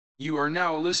You are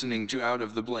now listening to Out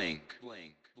of the Blank.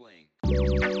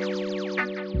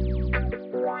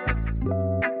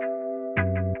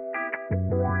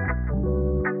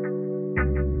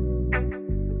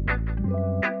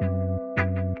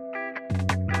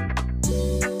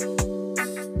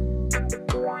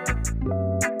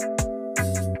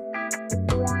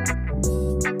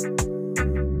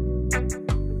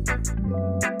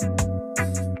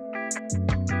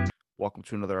 Welcome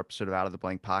to another episode of Out of the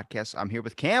Blank podcast. I'm here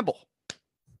with Campbell.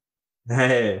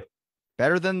 Hey,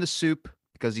 Better than the soup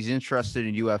because he's interested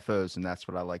in UFOs, and that's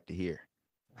what I like to hear.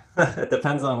 it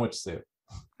depends on which suit.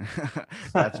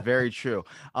 That's very true.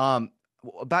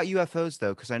 About UFOs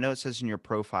though, because I know it says in your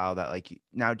profile that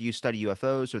now do you study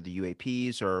UFOs or the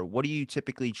UAPs or what are you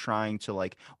typically trying to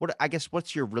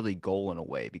what's your really goal in a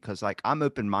way? Because I'm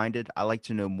open-minded. I like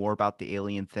to know more about the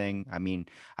alien thing. I mean,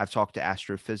 I've talked to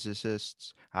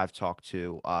astrophysicists. I've talked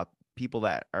to people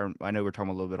that are I know we're talking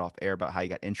a little bit off air about how you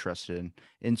got interested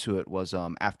into it was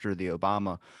after the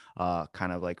Obama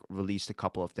kind of released a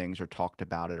couple of things or talked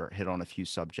about it or hit on a few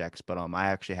subjects. But I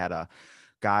actually had a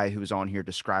guy who was on here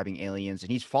describing aliens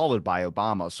and he's followed by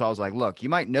Obama. So I was like, look, you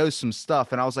might know some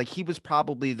stuff. And I was like, he was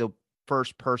probably the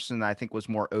first person that I think was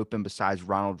more open besides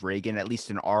Ronald Reagan, at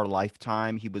least in our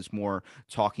lifetime. He was more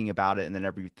talking about it. And then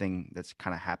everything that's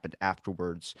kind of happened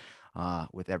afterwards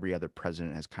with every other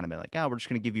president has kind of been like, oh, we're just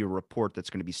going to give you a report that's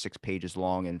going to be 6 pages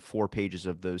long. And 4 pages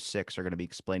of those six are going to be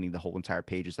explaining the whole entire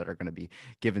pages that are going to be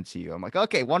given to you. I'm like,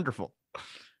 okay, wonderful.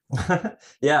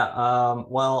 Yeah, I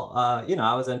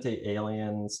was into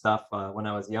alien stuff when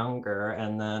I was younger,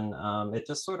 and then it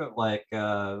just sort of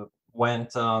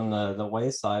went on the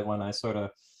wayside when I sort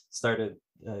of started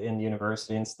in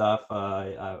university and stuff.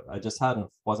 I just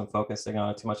wasn't focusing on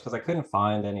it too much because I couldn't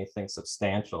find anything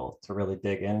substantial to really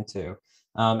dig into.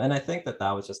 And I think that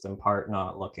was just in part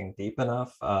not looking deep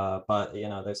enough. But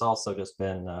there's also just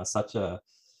been such a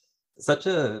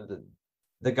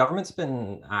the government's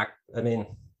been I mean,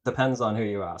 depends on who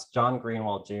you ask. John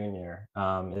Greenwald Jr.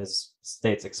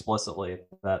 States explicitly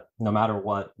that no matter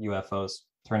what UFOs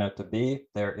turn out to be,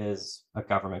 there is a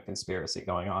government conspiracy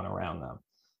going on around them.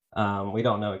 We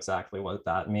don't know exactly what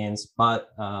that means, but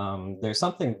there's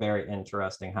something very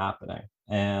interesting happening.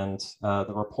 And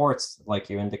the reports,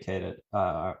 like you indicated,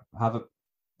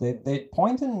 they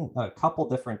point in a couple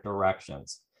different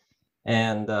directions.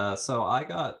 And so I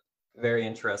got very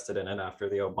interested in it after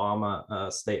the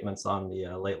Obama statements on the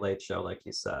Late Late Show, like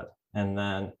you said. And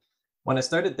then when I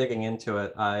started digging into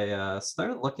it, I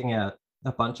started looking at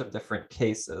a bunch of different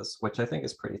cases, which I think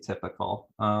is pretty typical.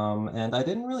 And I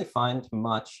didn't really find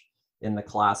much in the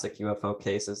classic UFO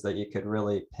cases that you could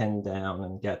really pin down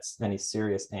and get any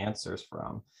serious answers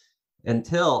from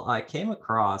until I came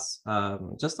across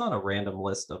just on a random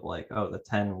list of the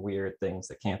 10 weird things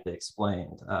that can't be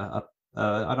explained,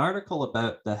 an article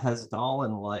about the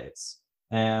Hezbollah lights.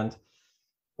 And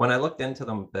when I looked into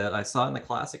them a bit, I saw in the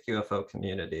classic UFO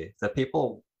community that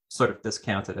people sort of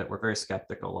discounted it, were very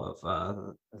skeptical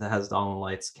of the Hezbollah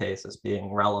lights case as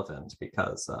being relevant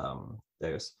because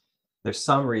there's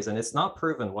some reason, it's not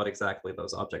proven what exactly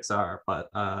those objects are, but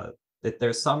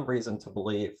there's some reason to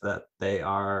believe that they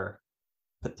are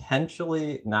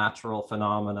potentially natural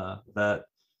phenomena that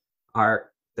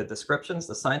are the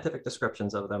scientific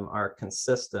descriptions of them are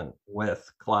consistent with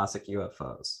classic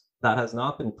UFOs. That has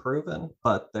not been proven,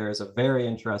 but there's a very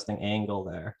interesting angle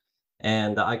there.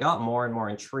 And I got more and more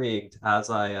intrigued as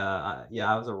I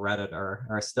was a Redditor,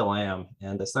 or I still am,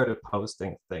 and I started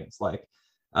posting things like,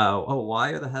 why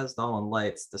are the Hezbollah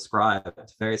lights described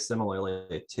very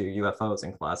similarly to UFOs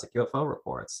in classic UFO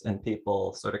reports? And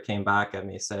people sort of came back at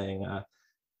me saying,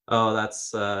 oh,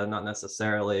 that's not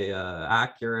necessarily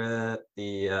accurate.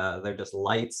 They're just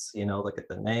lights, look at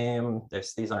the name.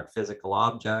 These aren't physical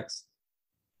objects.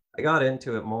 I got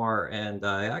into it more, and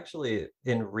I actually,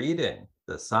 in reading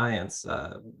the science,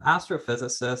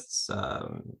 astrophysicists,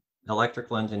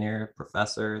 electrical engineer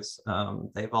professors,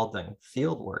 they've all done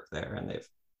field work there, and they've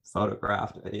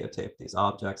photographed, videotaped these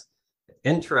objects.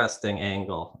 Interesting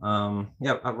angle.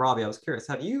 Robbie, I was curious.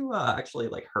 Have you actually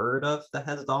heard of the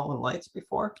Hezbollah lights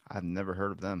before? I've never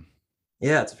heard of them.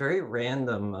 Yeah, it's a very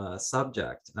random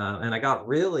subject, and I got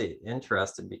really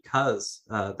interested because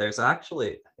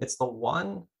it's the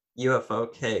one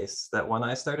UFO case that when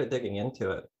I started digging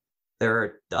into it, there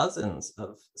are dozens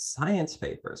of science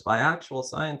papers by actual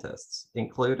scientists,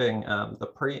 including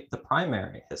the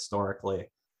primary historically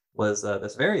was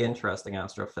this very interesting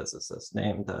astrophysicist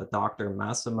named Dr.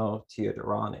 Massimo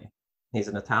Teodorani. He's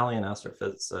an Italian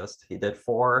astrophysicist. He did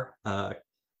 4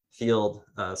 field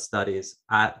studies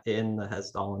in the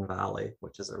Hesdalen Valley,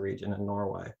 which is a region in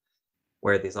Norway,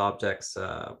 where these objects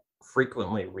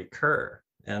frequently recur.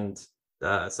 And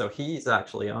so he's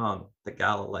actually on the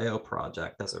Galileo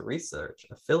project as a research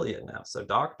affiliate now. So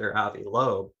Dr. Avi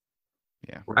Loeb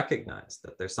Yeah. recognized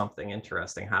that there's something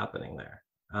interesting happening there.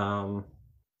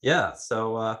 Yeah,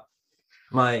 so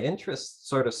my interest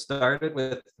sort of started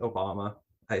with Obama.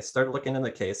 I started looking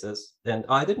into cases, and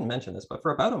I didn't mention this, but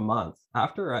for about a month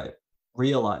after I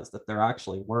realized that there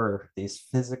actually were these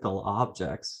physical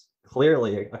objects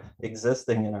clearly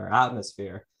existing in our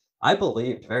atmosphere, I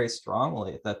believed very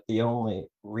strongly that the only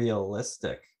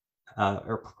realistic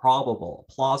or probable,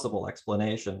 plausible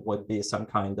explanation would be some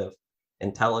kind of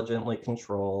intelligently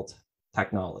controlled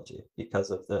technology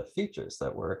because of the features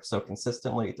that were so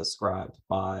consistently described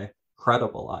by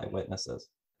credible eyewitnesses.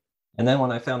 And then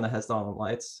when I found the Hesdallen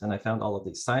lights and I found all of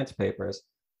these science papers,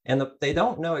 and they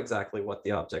don't know exactly what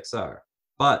the objects are,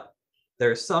 but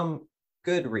there's some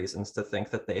good reasons to think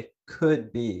that they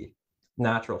could be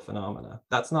natural phenomena.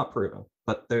 That's not proven,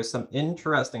 but there's some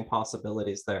interesting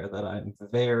possibilities there that I'm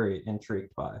very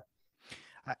intrigued by.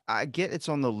 I get it's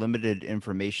on the limited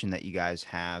information that you guys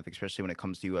have, especially when it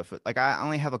comes to UFO. Like, I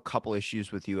only have a couple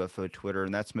issues with UFO Twitter,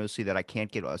 and that's mostly that I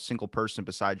can't get a single person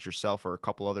besides yourself or a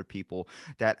couple other people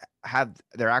that have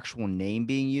their actual name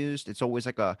being used. It's always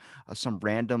like some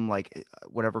random, like,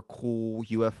 whatever cool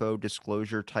UFO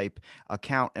disclosure type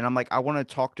account. And I'm like, I want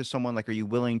to talk to someone. Like, are you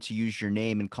willing to use your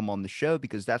name and come on the show?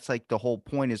 Because that's like the whole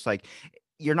point is like,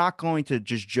 you're not going to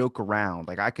just joke around.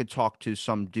 Like, I could talk to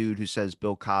some dude who says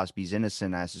Bill Cosby's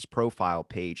innocent as his profile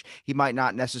page. He might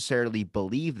not necessarily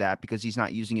believe that because he's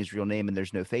not using his real name and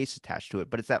there's no face attached to it.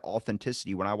 But it's that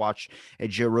authenticity. When I watch a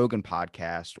Joe Rogan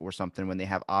podcast or something, when they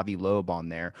have Avi Loeb on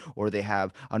there, or they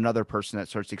have another person that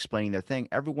starts explaining their thing,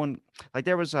 everyone, like,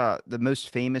 there was the most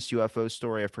famous UFO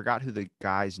story. I forgot who the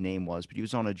guy's name was, but he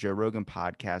was on a Joe Rogan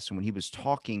podcast, and when he was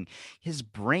talking, his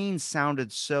brain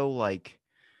sounded so like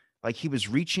he was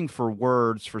reaching for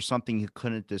words for something he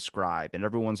couldn't describe, and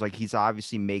everyone's like, he's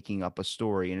obviously making up a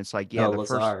story. And it's like, yeah, Oh, the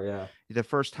first Lazar, yeah. the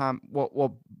first time,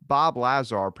 well, Bob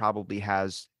Lazar probably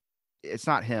has, it's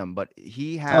not him, but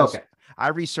he has. Okay. I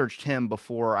researched him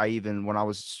before when I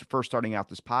was first starting out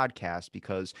this podcast,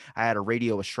 because I had a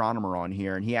radio astronomer on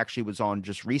here, and he actually was on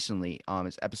just recently.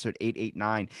 It's episode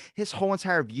 889. His whole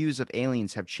entire views of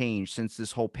aliens have changed since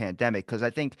this whole pandemic. Because I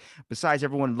think besides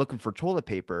everyone looking for toilet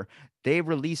paper, they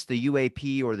released the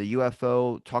UAP or the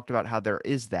UFO, talked about how there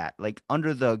is that, like,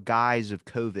 under the guise of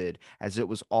COVID, as it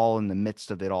was all in the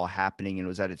midst of it all happening, and it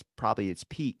was at its probably its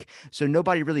peak. So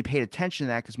nobody really paid attention to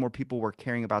that because more people were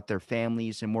caring about their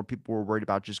families, and more people were worried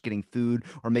about just getting food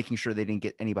or making sure they didn't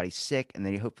get anybody sick and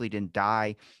they hopefully didn't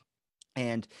die.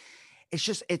 And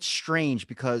it's strange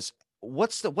because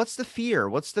what's the fear?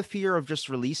 What's the fear of just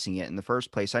releasing it in the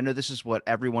first place? I know this is what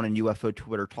everyone in UFO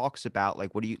Twitter talks about.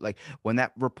 Like, what do you like when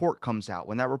that report comes out?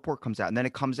 When that report comes out, and then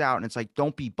it comes out, and it's like,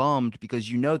 don't be bummed because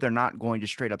they're not going to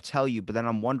straight up tell you. But then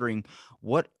I'm wondering,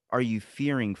 what are you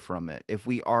fearing from it if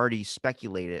we already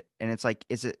speculate it? And it's like,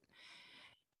 is it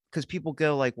because people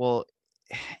go like, well,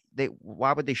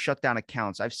 why would they shut down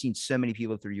accounts? I've seen so many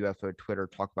people through UFO Twitter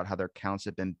talk about how their accounts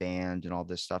have been banned and all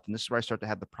this stuff. And this is where I start to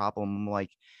have the problem. I'm like,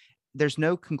 there's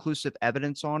no conclusive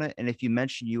evidence on it. And if you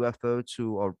mention UFO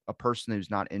to a person who's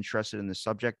not interested in the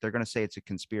subject, they're going to say it's a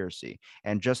conspiracy.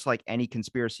 And just like any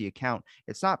conspiracy account,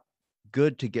 it's not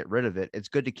good to get rid of it. It's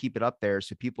good to keep it up there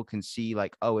so people can see,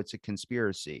 like, oh, it's a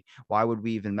conspiracy. Why would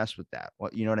we even mess with that?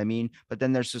 Well, you know what I mean? But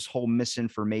then there's this whole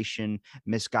misinformation,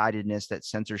 misguidedness that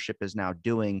censorship is now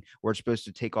doing, where it's supposed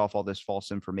to take off all this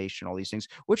false information, all these things,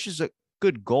 which is a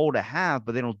good goal to have,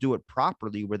 but they don't do it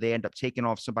properly, where they end up taking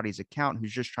off somebody's account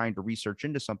who's just trying to research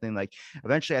into something. Like,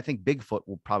 eventually I think Bigfoot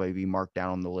will probably be marked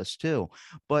down on the list too.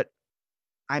 But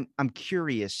I'm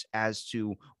curious as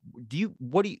to,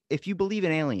 if you believe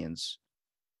in aliens,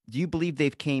 do you believe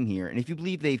they've came here? And if you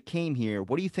believe they've came here,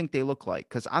 what do you think they look like?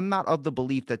 Because I'm not of the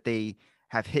belief that they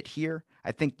have hit here.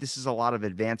 I think this is a lot of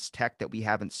advanced tech that we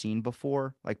haven't seen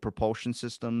before, like propulsion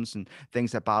systems and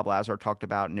things that Bob Lazar talked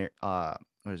about in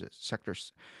what is it,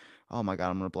 sectors? Oh my God,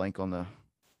 I'm gonna blank on the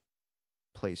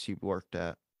place he worked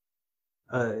at.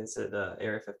 Is it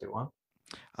Area 51?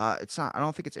 It's not. I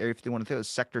don't think it's Area 51. I think it was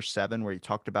Sector 7, where he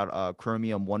talked about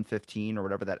chromium 115 or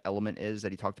whatever that element is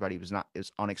that he talked about. He was not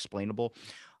is unexplainable.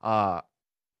 Uh,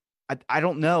 I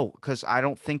don't know, because I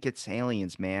don't think it's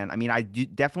aliens, man. I mean, I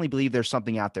definitely believe there's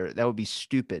something out there. That would be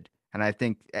stupid. And I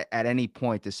think at any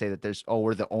point to say that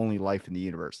we're the only life in the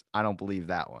universe, I don't believe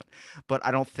that one. But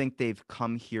I don't think they've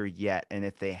come here yet. And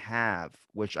if they have,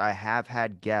 which I have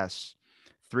had guests,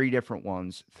 3 different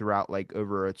ones throughout like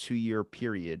over a 2-year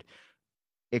period,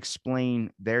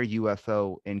 explain their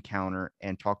UFO encounter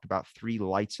and talked about three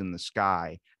lights in the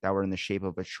sky that were in the shape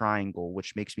of a triangle,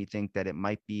 which makes me think that it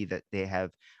might be that they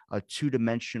have a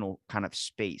two-dimensional kind of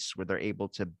space where they're able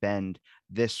to bend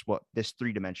what this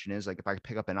three dimension is. Like if I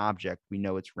pick up an object, we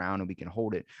know it's round and we can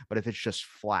hold it, but if it's just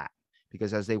flat,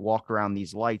 because as they walk around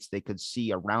these lights, they could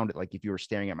see around it. Like if you were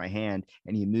staring at my hand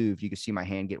and you moved, you could see my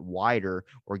hand get wider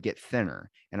or get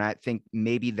thinner. And I think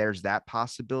maybe there's that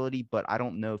possibility, but I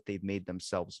don't know if they've made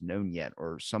themselves known yet,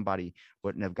 or somebody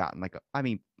wouldn't have gotten like, I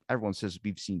mean, everyone says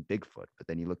we've seen Bigfoot, but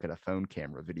then you look at a phone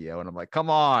camera video and I'm like, come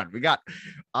on, we got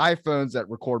iPhones that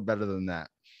record better than that.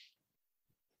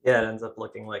 Yeah, it ends up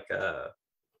looking like a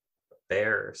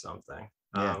bear or something.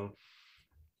 Yeah.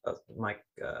 My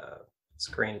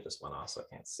screen just went off, so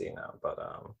I can't see now. But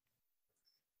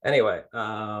anyway,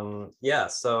 yeah.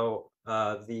 So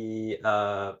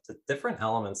the different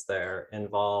elements there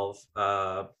involve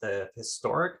the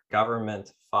historic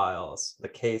government files, the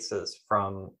cases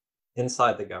from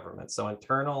inside the government, so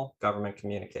internal government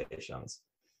communications,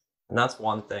 and that's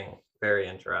one thing very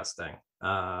interesting.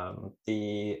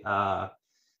 The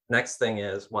next thing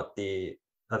is what the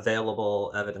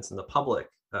available evidence in the public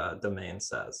domain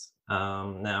says.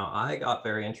 Now, I got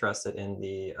very interested in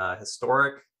the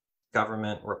historic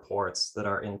government reports that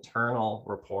are internal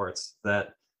reports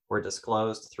that were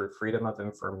disclosed through Freedom of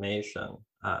Information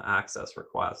access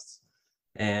requests.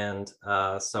 And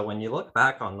so when you look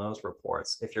back on those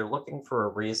reports, if you're looking for a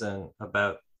reason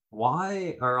about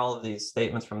why are all of these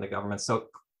statements from the government so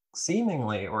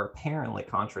seemingly or apparently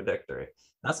contradictory,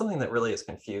 that's something that really has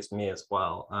confused me as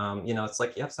well. You know, it's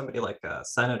like you have somebody like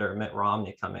Senator Mitt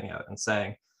Romney coming out and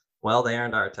saying, well, they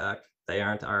aren't our tech, they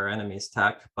aren't our enemy's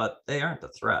tech, but they aren't a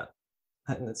threat.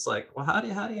 And it's like, well, how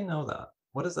do you know that?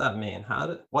 What does that mean?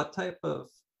 What type of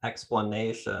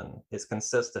explanation is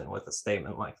consistent with a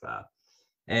statement like that?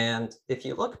 And if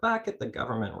you look back at the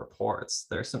government reports,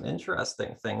 there's some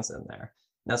interesting things in there.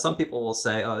 Now, some people will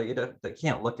say, oh, they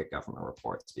can't look at government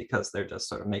reports because they're just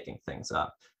sort of making things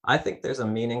up. I think there's a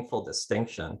meaningful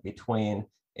distinction between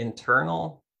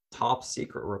internal top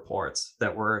secret reports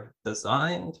that were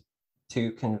designed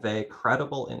to convey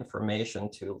credible information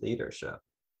to leadership,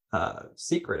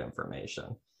 secret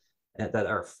information, and that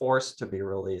are forced to be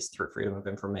released through Freedom of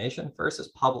Information, versus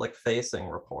public-facing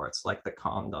reports like the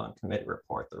Condon Committee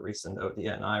report, the recent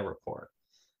ODNI report.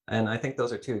 And I think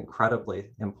those are two incredibly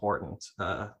important,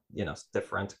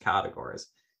 different categories.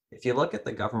 If you look at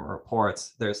the government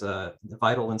reports, there's a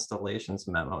Vital Installations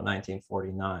Memo,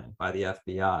 1949, by the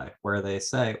FBI, where they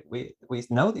say, we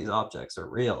know these objects are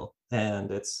real,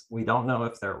 and we don't know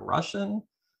if they're Russian,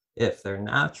 if they're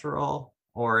natural,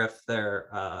 or if they're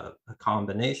a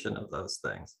combination of those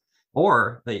things,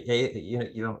 or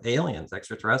aliens,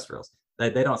 extraterrestrials.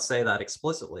 They don't say that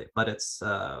explicitly, but it's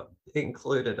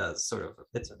included as sort of,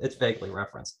 it's vaguely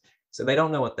referenced. So they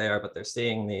don't know what they are, but they're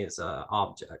seeing these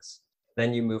objects.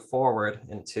 Then you move forward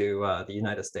into the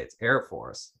United States Air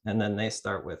Force, and then they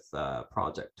start with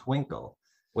Project Twinkle,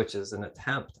 which is an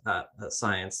attempt at a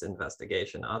science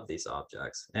investigation of these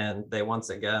objects. And they once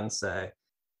again say,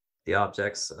 the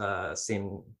objects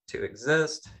seem to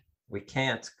exist. We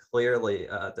can't clearly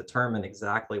determine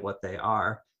exactly what they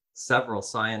are. Several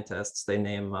scientists, they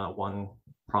name one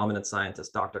prominent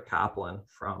scientist, Dr. Kaplan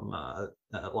from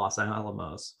Los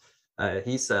Alamos.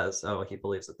 He says, he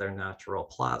believes that they're natural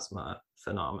plasma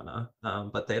phenomena,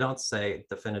 but they don't say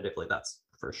definitively that's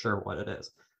for sure what it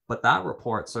is. But that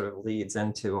report sort of leads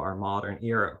into our modern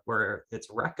era, where it's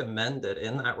recommended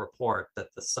in that report that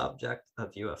the subject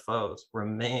of UFOs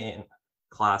remain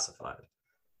classified,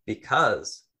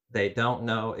 because they don't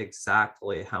know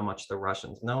exactly how much the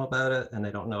Russians know about it, and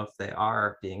they don't know if they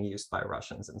are being used by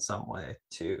Russians in some way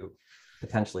to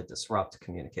potentially disrupt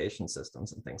communication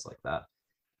systems and things like that.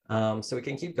 So we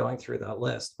can keep going through that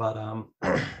list, but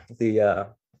the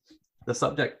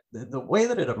subject, the way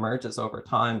that it emerges over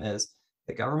time is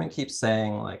the government keeps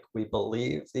saying, like, we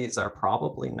believe these are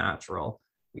probably natural.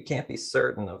 We can't be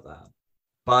certain of that,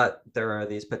 but there are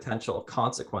these potential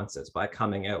consequences by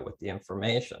coming out with the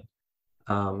information.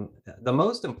 The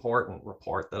most important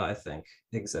report that I think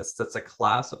exists, that's a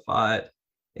classified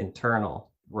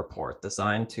internal report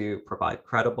designed to provide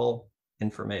credible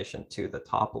information to the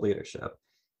top leadership,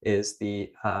 is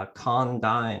the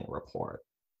Condon report.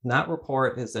 And that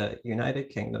report is a United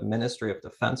Kingdom Ministry of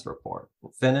Defense report,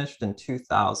 finished in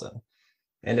 2000.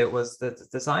 And it was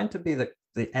designed to be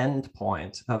the end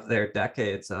point of their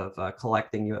decades of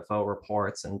collecting UFO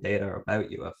reports and data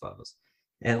about UFOs.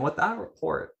 And what that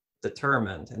report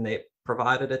determined, and they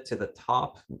provided it to the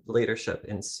top leadership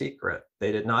in secret.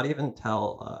 They did not even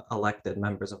tell elected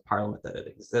members of parliament that it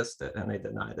existed, and they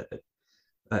denied it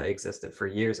existed for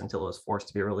years until it was forced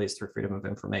to be released through Freedom of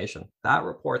Information. That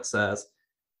report says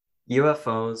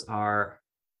UFOs are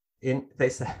they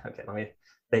say, okay,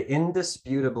 they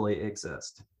indisputably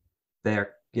exist.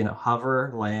 They're,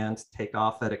 hover, land, take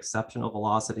off at exceptional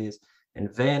velocities,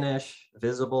 and vanish,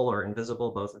 visible or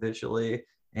invisible, both visually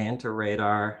and to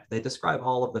radar. They describe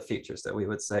all of the features that we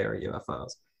would say are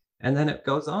UFOs. And then it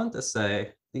goes on to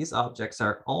say these objects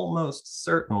are almost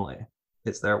certainly,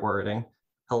 is their wording,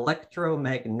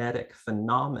 electromagnetic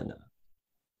phenomena.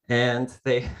 And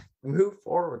they move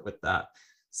forward with that,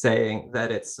 saying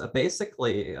that it's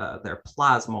basically they're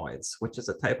plasmoids, which is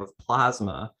a type of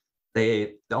plasma.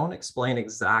 They don't explain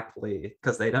exactly,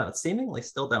 because they don't seemingly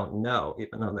still don't know,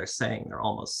 even though they're saying they're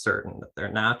almost certain that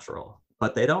they're natural,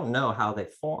 but they don't know how they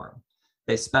form.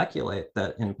 They speculate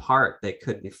that in part they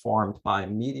could be formed by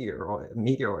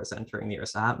meteors entering the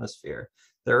Earth's atmosphere.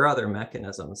 There are other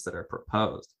mechanisms that are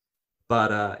proposed,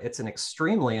 but it's an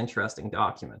extremely interesting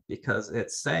document because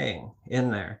it's saying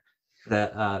in there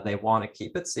that they want to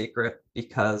keep it secret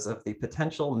because of the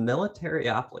potential military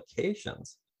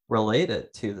applications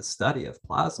related to the study of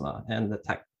plasma and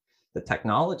the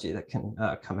technology that can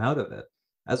come out of it,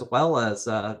 as well as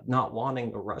not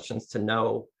wanting the Russians to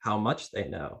know how much they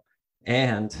know.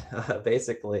 And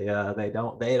basically, they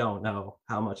don't know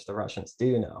how much the Russians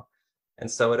do know. And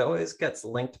so it always gets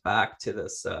linked back to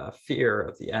this fear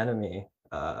of the enemy,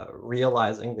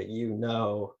 realizing that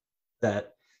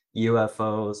that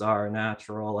UFOs are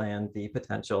natural and the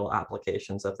potential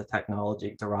applications of the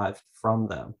technology derived from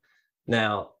them.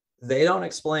 Now, they don't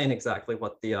explain exactly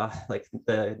what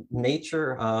the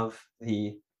nature of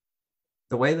the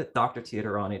way that Dr.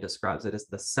 Teodorini describes it is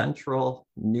the central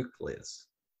nucleus.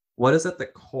 What is at the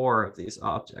core of these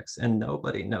objects? And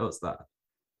nobody knows that.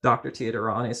 Dr.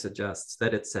 Teodorini suggests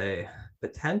that it's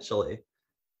potentially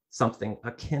something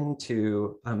akin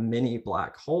to a mini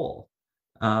black hole.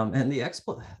 And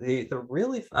the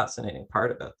really fascinating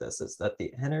part about this is that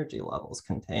the energy levels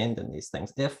contained in these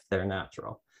things, if they're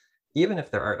natural, even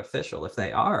if they're artificial, if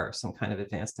they are some kind of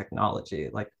advanced technology,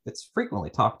 like it's frequently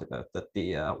talked about that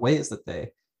the ways that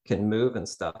they can move and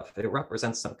stuff, it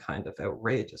represents some kind of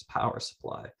outrageous power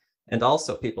supply. And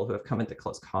also people who have come into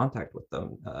close contact with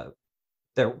them,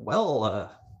 they're well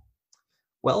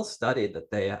studied that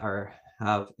they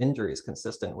have injuries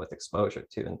consistent with exposure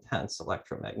to intense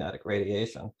electromagnetic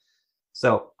radiation.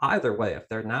 So either way, if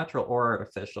they're natural or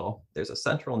artificial, there's a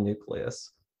central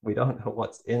nucleus. We don't know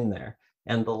what's in there.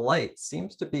 And the light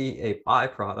seems to be a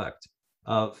byproduct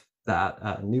of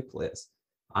that nucleus,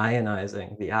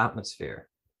 ionizing the atmosphere.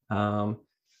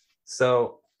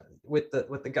 So with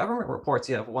the government reports,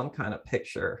 you have one kind of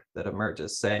picture that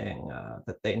emerges saying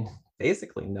that they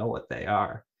basically know what they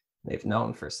are. They've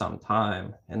known for some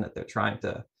time, and that they're trying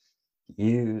to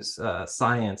use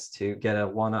science to get a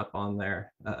one-up on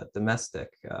their domestic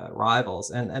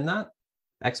rivals. And that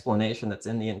explanation that's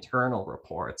in the internal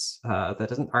reports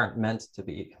that aren't meant to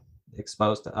be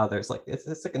exposed to others, like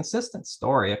it's a consistent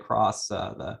story across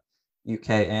the UK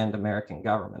and American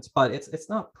governments, but it's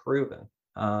not proven.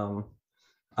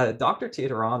 Dr.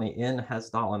 Teodorini in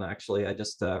Hezbollah, actually, I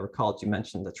just recalled you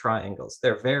mentioned the triangles.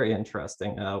 They're very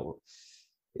interesting. Do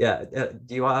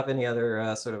you have any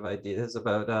other sort of ideas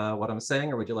about what I'm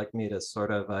saying, or would you like me to sort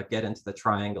of get into the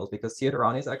triangles? Because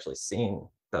Teodorani's actually seen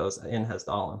those in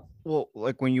Hezbollah. Well,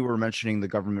 like when you were mentioning the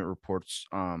government reports,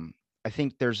 I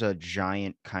think there's a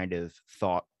giant kind of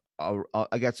thought,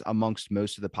 I guess, amongst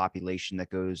most of the population that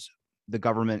goes, the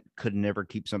government could never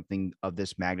keep something of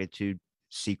this magnitude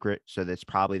secret. So that's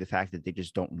probably the fact that they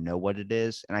just don't know what it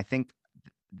is. And I think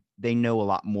they know a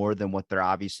lot more than what they're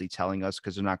obviously telling us,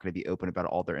 because they're not going to be open about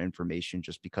all their information,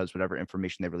 just because whatever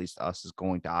information they release to us is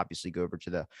going to obviously go over to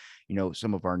the,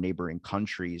 some of our neighboring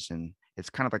countries. And it's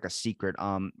kind of like a secret.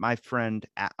 My friend,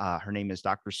 her name is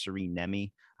Dr. Serene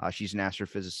Nemi. She's an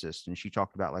astrophysicist, and she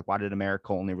talked about, like, why did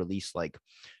America only release like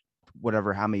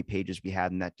whatever, how many pages we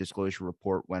had in that disclosure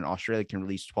report, when Australia can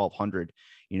release 1,200,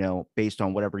 based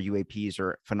on whatever UAPs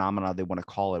or phenomena they want to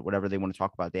call it, whatever they want to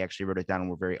talk about. They actually wrote it down and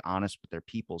were very honest with their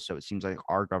people. So it seems like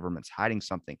our government's hiding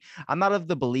something. I'm not of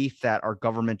the belief that our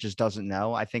government just doesn't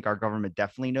know. I think our government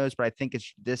definitely knows, but I think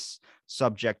it's this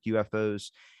subject,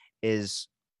 UFOs, is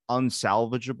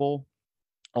unsalvageable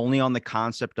only on the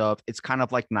concept of, it's kind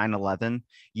of like 9/11.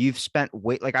 You've spent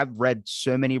like, I've read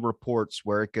so many reports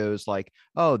where it goes like,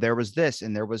 oh, there was this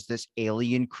and there was this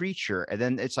alien creature, and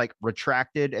then it's like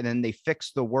retracted, and then they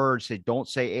fix the words, say don't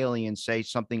say alien, say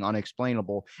something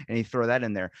unexplainable, and you throw that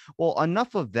in there. Well,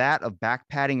 enough of that, of back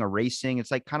padding, erasing.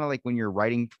 It's like kind of like when you're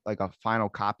writing like a final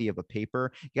copy of a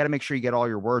paper, you got to make sure you get all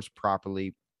your words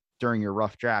properly during your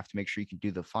rough draft to make sure you can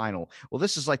do the final. Well,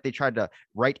 this is like they tried to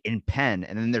write in pen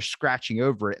and then they're scratching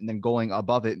over it and then going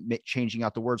above it, changing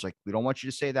out the words like, we don't want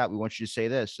you to say that. We want you to say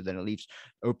this. So then it leaves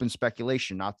open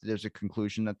speculation, not that there's a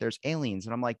conclusion that there's aliens.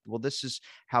 And I'm like, well, this is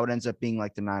how it ends up being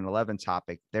like the 9/11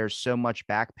 topic. There's so much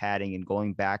back padding and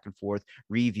going back and forth,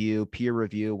 review, peer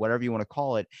review, whatever you want to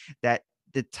call it, that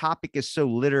the topic is so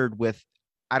littered with,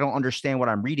 I don't understand what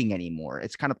I'm reading anymore.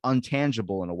 It's kind of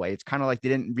untangible in a way. It's kind of like they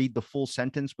didn't read the full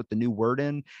sentence with the new word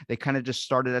in. They kind of just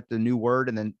started at the new word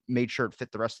and then made sure it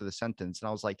fit the rest of the sentence. And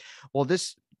I was like, well,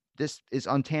 this is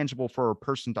untangible for a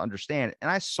person to understand. And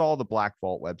I saw the Black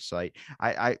Vault website.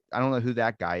 I don't know who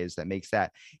that guy is that makes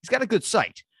that. He's got a good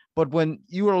site. But when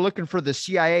you were looking for the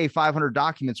CIA 500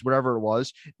 documents, whatever it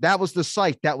was, that was the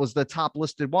site that was the top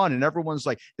listed one. And everyone's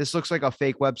like, this looks like a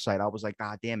fake website. I was like,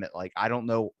 God damn it. Like, I don't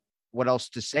know what else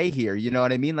to say here. You know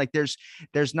what I mean? Like there's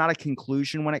not a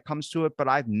conclusion when it comes to it, but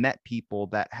I've met people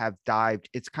that have dived.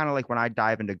 It's kind of like when I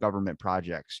dive into government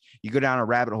projects, you go down a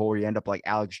rabbit hole where you end up like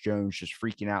Alex Jones, just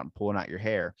freaking out and pulling out your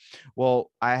hair.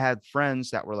 Well, I had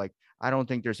friends that were like, I don't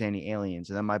think there's any aliens.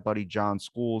 And then my buddy John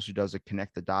Schools, who does a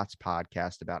Connect the Dots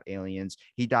podcast about aliens,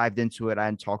 he dived into it. I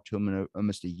hadn't talked to him in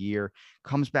almost a year.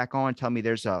 Comes back on, tell me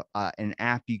there's an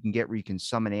app you can get where you can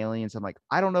summon aliens. I'm like,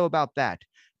 I don't know about that,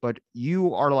 but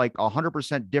you are like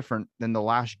 100% different than the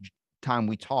last time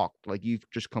we talked. Like you've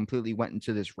just completely went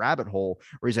into this rabbit hole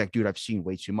where he's like, dude, I've seen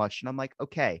way too much. And I'm like,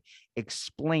 okay,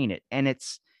 explain it. And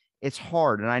it's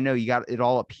hard. And I know you got it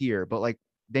all up here, but like,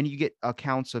 then you get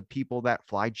accounts of people that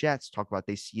fly jets talk about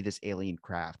they see this alien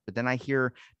craft. But then I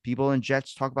hear people in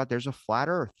jets talk about there's a flat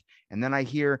earth. And then I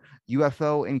hear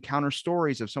UFO encounter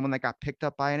stories of someone that got picked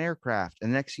up by an aircraft.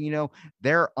 And the next thing you know,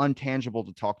 they're untangible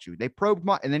to talk to. They probed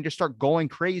and then just start going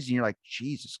crazy. And you're like,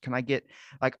 Jesus, can I get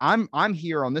like, I'm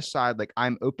here on this side. Like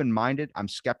I'm open-minded. I'm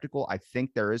skeptical. I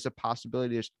think there is a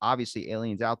possibility. There's obviously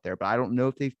aliens out there, but I don't know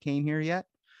if they've came here yet.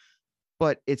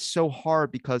 But it's so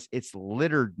hard because it's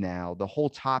littered now. The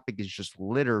whole topic is just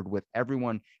littered with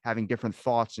everyone having different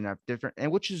thoughts and have different,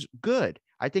 and which is good.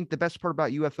 I think the best part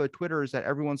about UFO Twitter is that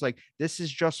everyone's like, this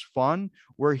is just fun.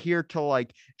 We're here to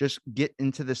like just get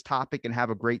into this topic and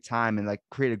have a great time and like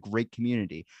create a great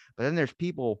community. But then there's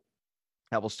people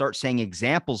that will start saying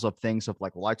examples of things of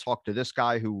like, well, I talked to this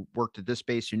guy who worked at this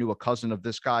base, who knew a cousin of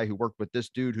this guy who worked with this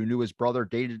dude, who knew his brother,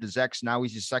 dated his ex. Now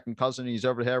he's his second cousin. And he's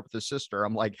over there with his sister.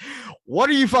 I'm like, what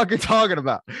are you fucking talking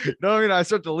about? You know what I mean? I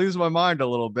start to lose my mind a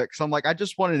little bit. Cause I'm like, I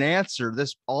just want an answer.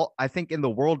 This all I think in the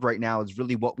world right now is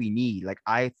really what we need. Like,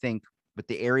 I think with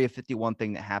the Area 51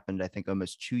 thing that happened, I think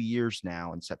almost 2 years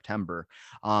now in September,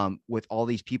 with all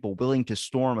these people willing to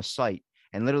storm a site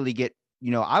and literally get,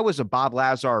 I was a Bob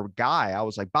Lazar guy. I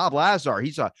was like, Bob Lazar,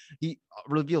 he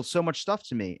revealed so much stuff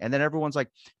to me. And then everyone's like,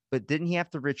 but didn't he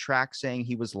have to retract saying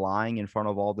he was lying in front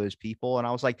of all those people? And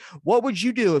I was like, what would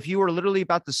you do if you were literally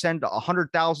about to send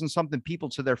 100,000 something people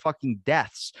to their fucking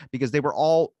deaths because they were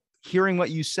all hearing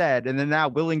what you said and then now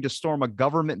willing to storm a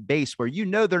government base where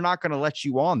they're not going to let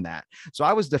you on that? So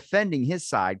I was defending his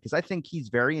side because I think he's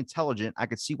very intelligent. I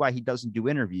could see why he doesn't do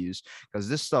interviews because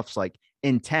this stuff's like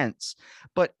intense.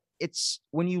 But it's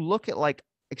when you look at like,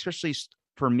 especially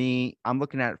for me, I'm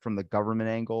looking at it from the government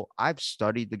angle. I've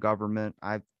studied the government.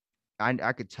 I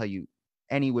could tell you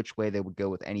any which way they would go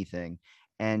with anything.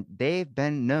 And they've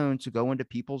been known to go into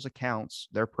people's accounts,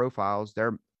 their profiles,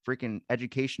 their freaking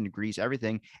education degrees,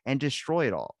 everything, and destroy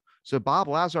it all. So Bob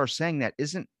Lazar saying that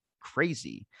isn't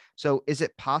crazy. So is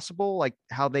it possible, like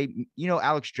how they,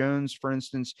 Alex Jones, for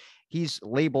instance, he's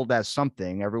labeled as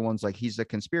something. Everyone's like, he's a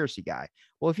conspiracy guy.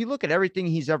 Well, if you look at everything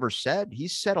he's ever said,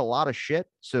 he's said a lot of shit.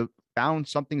 So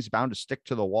something's bound to stick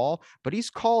to the wall, but he's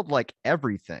called like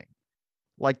everything.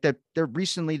 Like the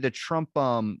recently the Trump,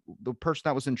 the person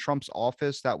that was in Trump's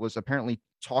office that was apparently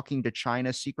talking to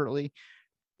China secretly,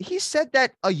 he said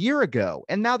that a year ago.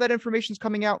 And now that information's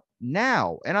coming out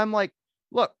now. And I'm like,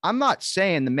 look, I'm not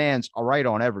saying the man's all right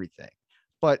on everything,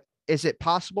 but is it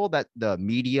possible that the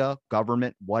media,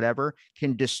 government, whatever,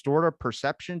 can distort a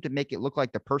perception to make it look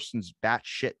like the person's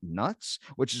batshit nuts,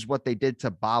 which is what they did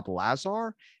to Bob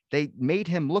Lazar? They made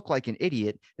him look like an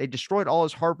idiot. They destroyed all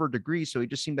his Harvard degrees. So he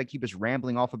just seemed like he was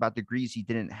rambling off about degrees he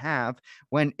didn't have,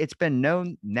 when it's been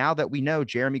known now that we know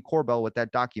Jeremy Corbell with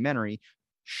that documentary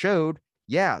showed,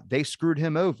 yeah, they screwed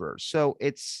him over. So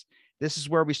this is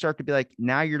where we start to be like,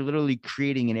 now you're literally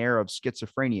creating an era of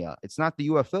schizophrenia. It's not the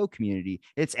UFO community.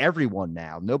 It's everyone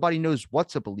now. Nobody knows what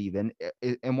to believe in.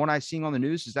 And what I'm seeing on the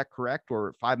news, is that correct?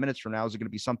 Or 5 minutes from now, is it going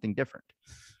to be something different?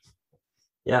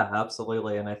 Yeah,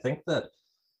 absolutely. And I think that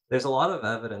There's a lot of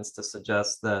evidence to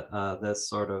suggest that this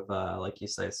sort of, like you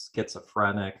say,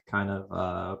 schizophrenic kind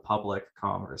of public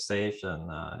conversation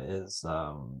is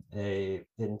a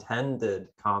intended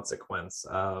consequence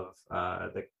of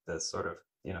the sort of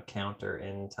counter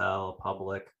intel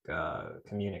public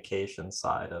communication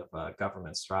side of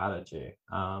government strategy,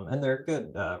 and there are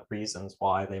good reasons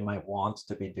why they might want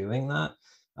to be doing that.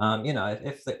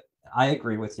 If I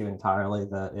agree with you entirely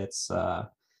that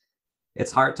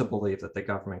it's hard to believe that the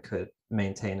government could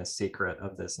maintain a secret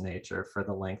of this nature for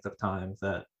the length of time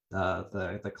that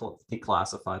the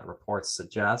declassified reports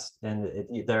suggest. And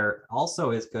there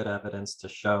also is good evidence to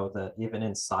show that even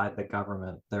inside the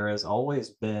government, there has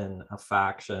always been a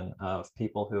faction of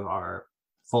people who are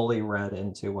fully read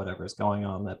into whatever's going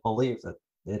on that believe that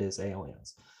it is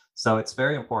aliens. So it's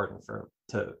very important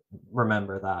to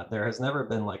remember that there has never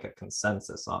been like a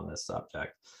consensus on this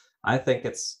subject. I think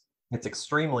it's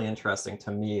extremely interesting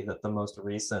to me that the most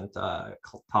recent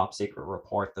top secret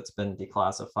report that's been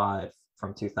declassified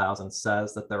from 2000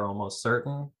 says that they're almost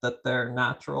certain that they're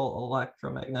natural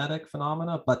electromagnetic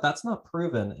phenomena, but that's not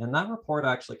proven. And that report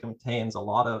actually contains a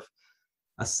lot of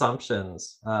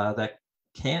assumptions that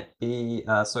can't be,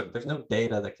 so there's no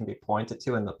data that can be pointed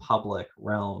to in the public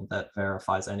realm that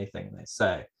verifies anything they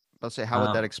say. Let's say, how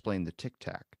would that explain the Tic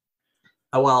Tac?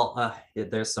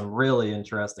 There's some really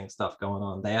interesting stuff going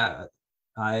on.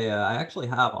 I actually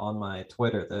have on my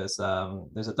Twitter. There's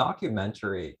a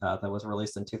documentary that was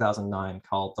released in 2009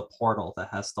 called "The Portal: The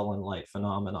Hessdalen Light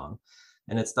Phenomenon,"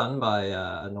 and it's done by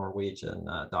a Norwegian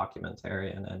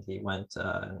documentarian. And he went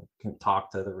and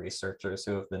talked to the researchers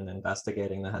who have been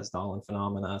investigating the Hessdalen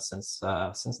phenomena since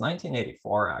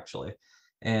 1984, actually.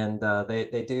 And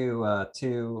they do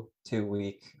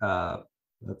two-week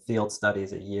field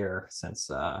studies a year since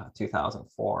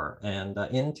 2004. And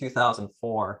in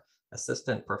 2004,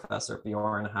 assistant professor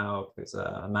Bjorn Haug, who's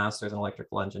a master's in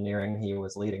electrical engineering, he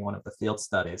was leading one of the field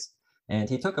studies. And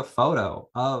he took a photo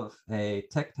of a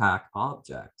Tic Tac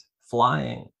object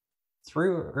flying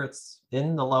through Earth's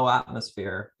in the low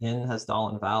atmosphere in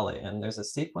Hessdalen Valley. And there's a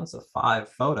sequence of 5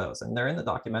 photos, and they're in the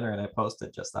documentary, and I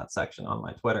posted just that section on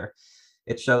my Twitter.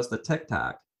 It shows the Tic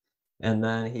Tac. And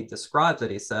then he describes it.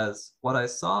 He says, what I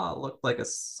saw looked like a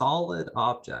solid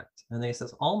object. And then he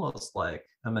says, almost like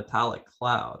a metallic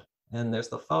cloud. And there's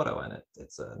the photo in it.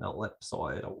 It's an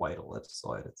ellipsoid, a white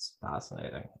ellipsoid. It's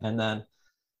fascinating. And then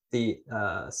the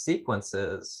sequence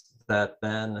is that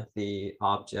then the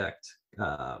object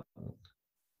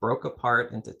broke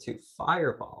apart into 2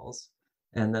 fireballs.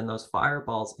 And then those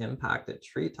fireballs impacted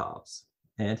treetops.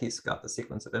 And he's got the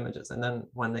sequence of images. And then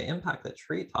when they impact the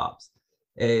treetops,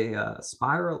 a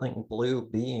spiraling blue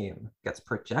beam gets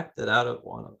projected out of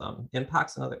one of them,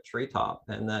 impacts another treetop,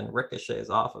 and then ricochets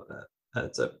off of it.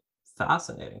 It's a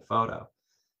fascinating photo.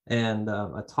 And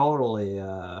a totally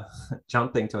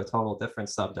jumping to a total different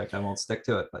subject. I won't stick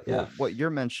to it, but yeah. Well, what you're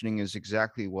mentioning is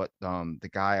exactly what the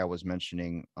guy I was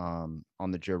mentioning on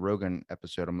the Joe Rogan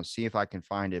episode. I'm gonna see if I can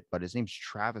find it, but his name's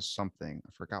Travis something.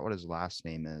 I forgot what his last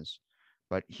name is.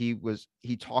 But he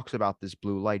talks about this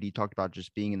blue light. He talked about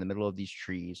just being in the middle of these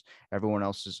trees. Everyone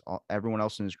else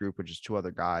in his group, which is 2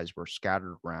 other guys, were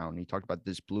scattered around. He talked about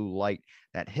this blue light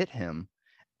that hit him.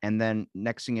 And then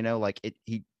next thing you know, like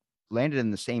he landed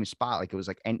in the same spot. Like it was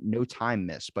like no time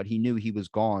miss, but he knew he was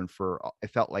gone for,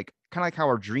 it felt like kind of like how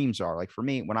our dreams are. Like for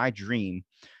me, when I dream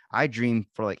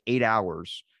for like 8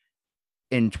 hours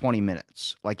in 20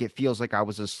 minutes. Like it feels like I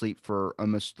was asleep for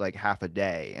almost like half a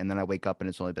day, and then I wake up and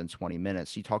it's only been 20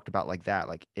 minutes. He talked about like that,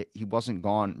 like he wasn't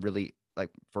gone really like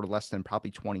for less than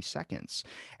probably 20 seconds.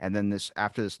 And then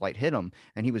after this light hit him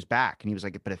and he was back, and he was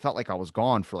like, but it felt like I was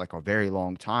gone for like a very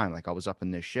long time. Like I was up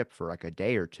in this ship for like a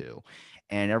day or two.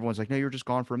 And everyone's like, no, you're just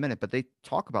gone for a minute. But they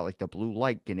talk about like the blue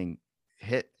light getting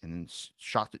hit and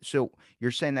shot. So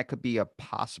you're saying that could be a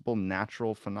possible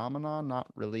natural phenomenon, not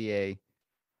really a.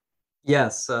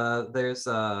 Yes,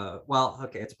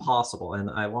 okay, it's possible. And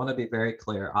I want to be very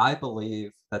clear. I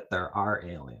believe that there are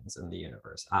aliens in the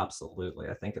universe. Absolutely.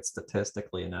 I think it's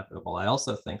statistically inevitable. I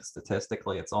also think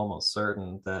statistically it's almost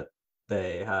certain that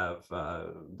they have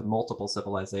the multiple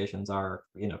civilizations are,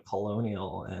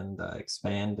 colonial and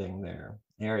expanding their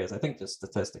areas. I think just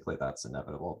statistically that's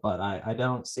inevitable, but I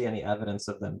don't see any evidence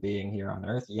of them being here on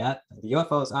Earth yet. The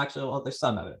UFOs actually, well, there's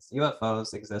some evidence.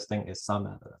 UFOs existing is some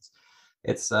evidence.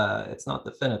 It's not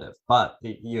definitive, but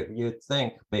you'd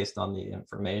think based on the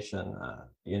information,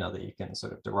 that you can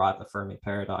sort of derive the Fermi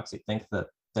paradox, you'd think that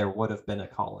there would have been a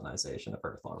colonization of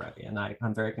Earth already. And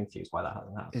I'm very confused why that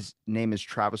hasn't happened. His name is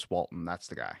Travis Walton. That's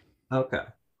the guy. Okay,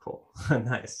 cool.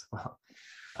 Nice. Well,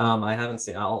 I haven't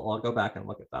seen. I'll go back and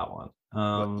look at that one.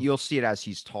 But you'll see it as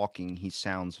he's talking. He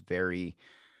sounds very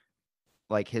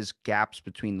like his gaps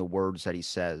between the words that he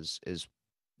says is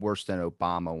worse than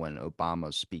Obama when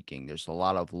Obama's speaking. There's a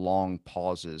lot of long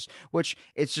pauses, which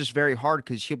it's just very hard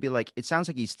because he'll be like, it sounds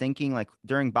like he's thinking like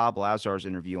during Bob Lazar's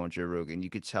interview on Joe Rogan, you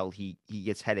could tell he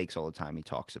gets headaches all the time he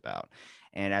talks about.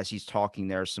 And as he's talking,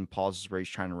 there are some pauses where he's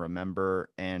trying to remember.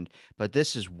 But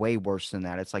this is way worse than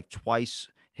that. It's like twice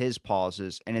his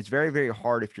pauses. And it's very, very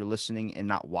hard if you're listening and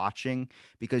not watching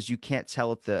because you can't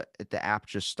tell if the app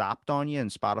just stopped on you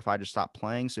and Spotify just stopped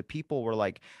playing. So people were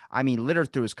like, I mean,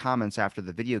 littered through his comments after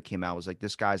the video came out was like,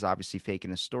 this guy's obviously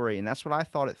faking his story. And that's what I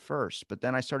thought at first. But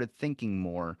then I started thinking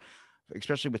more,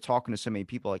 especially with talking to so many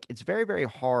people. Like, it's very, very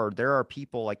hard. There are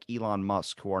people like Elon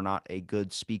Musk who are not a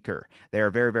good speaker. They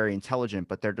are very, very intelligent,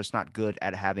 but they're just not good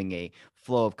at having a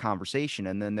flow of conversation.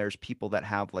 And then there's people that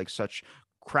have like such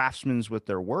craftsmen with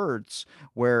their words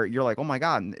where you're like, oh my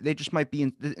God, and they just might be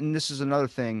in, and this is another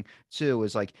thing too,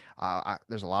 is like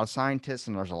there's a lot of scientists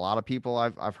and there's a lot of people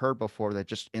I've heard before that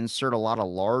just insert a lot of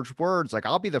large words. Like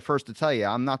I'll be the first to tell you,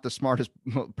 I'm not the smartest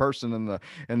person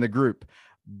in the group,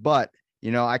 but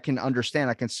I can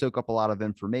understand, I can soak up a lot of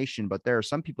information, but there are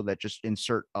some people that just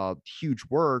insert a huge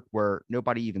word where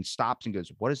nobody even stops and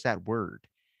goes, what is that word?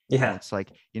 And Yeah. it's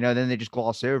like, then they just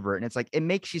gloss over it. And it's like, it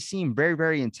makes you seem very,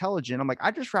 very intelligent. I'm like,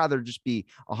 I'd just rather just be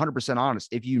 100%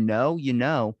 honest. If you know, you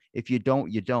know. If you don't,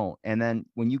 you don't. And then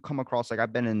when you come across, like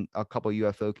I've been in a couple of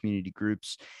UFO community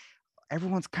groups,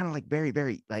 everyone's kind of like very,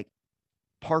 very like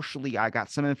partially, I got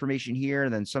some information here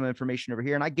and then some information over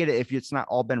here. And I get it if it's not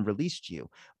all been released to you,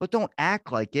 but don't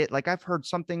act like it. Like I've heard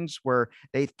some things where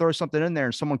they throw something in there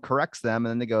and someone corrects them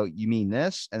and then they go, you mean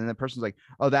this? And then the person's like,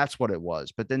 oh, that's what it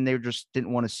was. But then they just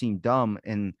didn't want to seem dumb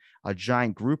in a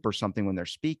giant group or something when they're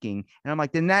speaking. And I'm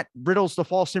like, then that riddles the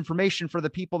false information for the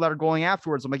people that are going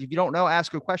afterwards. I'm like, if you don't know,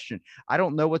 ask a question. I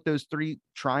don't know what those 3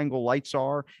 triangle lights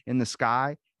are in the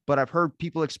sky, but I've heard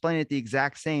people explain it the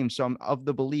exact same. So I'm of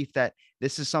the belief that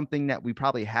this is something that we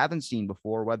probably haven't seen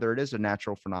before, whether it is a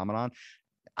natural phenomenon.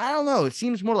 I don't know. It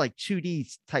seems more like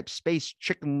 2D type space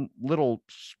chicken, little,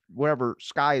 whatever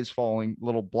sky is falling,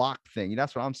 little block thing.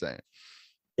 That's what I'm saying.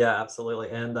 Yeah,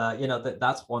 absolutely. And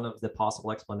that's one of the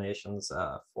possible explanations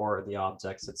for the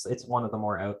objects. It's one of the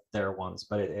more out there ones,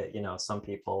 but some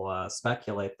people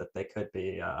speculate that they could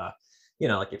be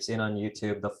like you've seen on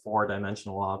YouTube, the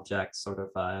 4-dimensional object sort of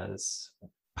is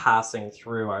passing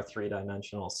through our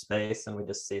 3-dimensional space, and we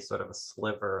just see sort of a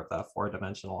sliver of that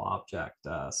 4-dimensional object,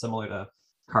 similar to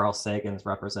Carl Sagan's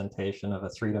representation of a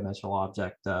 3-dimensional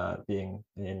object being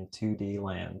in 2D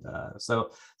land.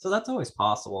 So that's always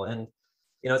possible. And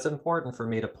it's important for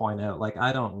me to point out, like,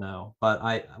 I don't know, but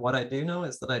what I do know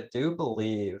is that I do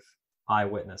believe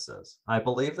eyewitnesses. I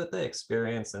believe that they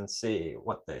experience and see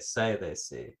what they say they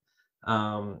see.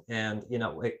 And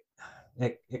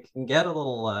it can get a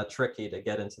little tricky to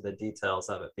get into the details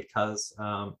of it because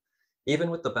even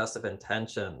with the best of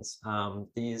intentions,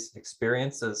 these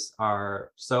experiences are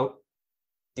so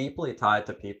deeply tied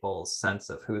to people's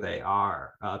sense of who they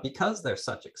are because they're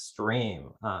such extreme,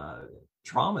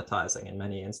 traumatizing in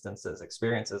many instances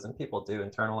experiences, and people do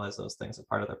internalize those things as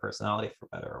part of their personality for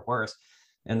better or worse.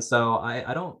 And so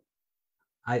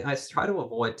I try to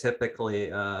avoid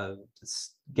typically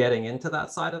getting into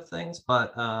that side of things,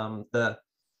 but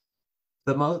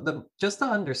just to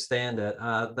understand it,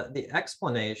 the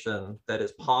explanation that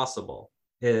is possible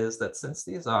is that since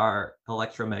these are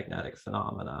electromagnetic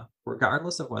phenomena,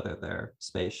 regardless of whether they're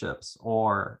spaceships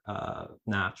or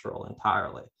natural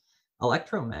entirely,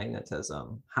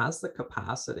 electromagnetism has the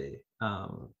capacity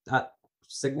at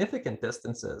significant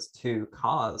distances to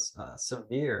cause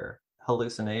severe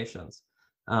hallucinations,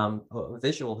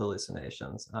 visual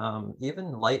hallucinations,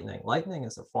 even lightning. Lightning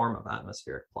is a form of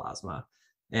atmospheric plasma.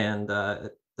 And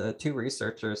the 2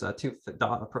 researchers, 2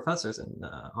 professors in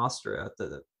Austria,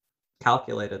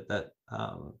 calculated that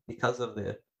because of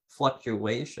the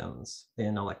fluctuations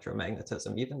in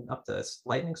electromagnetism, even up to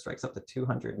lightning strikes up to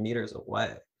 200 meters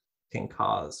away can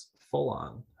cause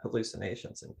full-on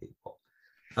hallucinations in people.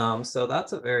 So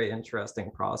that's a very interesting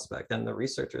prospect. And the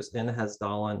researchers in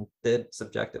Hesdalen did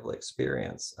subjectively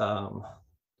experience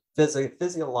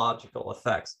physiological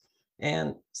effects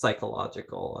and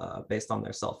psychological based on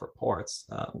their self-reports,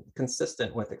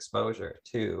 consistent with exposure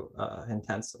to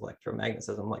intense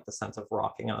electromagnetism, like the sense of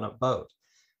rocking on a boat.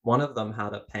 One of them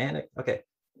had a panic. Okay,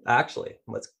 actually,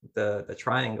 let's the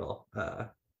triangle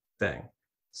thing.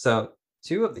 So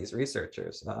 2 of these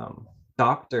researchers,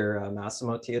 Dr.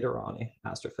 Massimo Teodorani,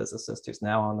 astrophysicist who's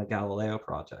now on the Galileo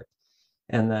project,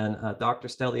 and then Dr.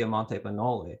 Stelio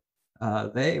Montebanoli,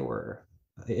 they were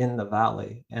in the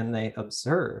valley, and they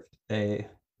observed a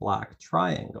black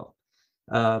triangle.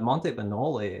 Monte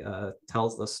Benoli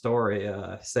tells the story,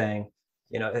 saying,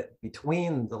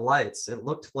 between the lights, it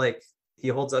looked like he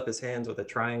holds up his hands with a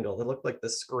triangle. It looked like the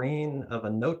screen of a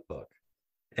notebook.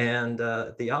 And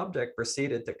the object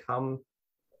proceeded to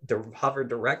hover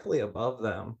directly above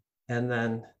them, and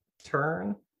then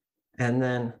turn, and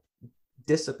then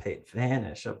dissipate,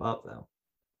 vanish above them.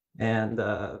 And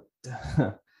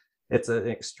it's an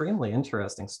extremely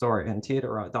interesting story. And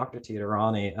Dr.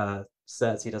 Tiederani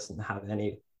says he doesn't have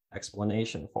any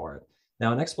explanation for it.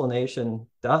 Now, an explanation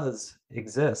does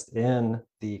exist in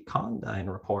the Condign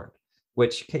report,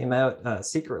 which came out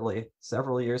secretly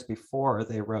several years before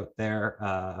they wrote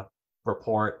their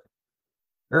report.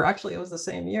 Or actually, it was the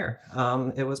same year.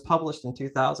 It was published in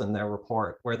 2000, their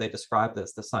report, where they described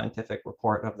this, the scientific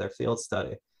report of their field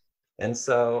study. And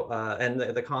so, and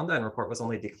the Condign report was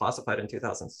only declassified in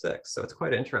 2006. So it's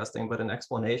quite interesting, but an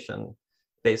explanation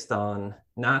based on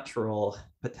natural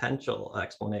potential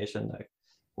explanation that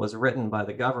was written by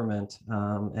the government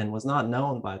and was not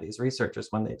known by these researchers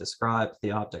when they described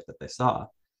the object that they saw.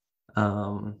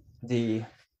 The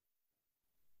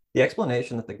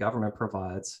explanation that the government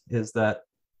provides is that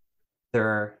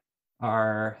there's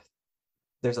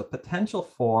a potential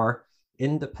for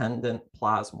independent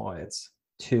plasmoids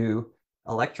to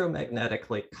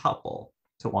electromagnetically couple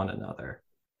to one another.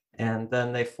 And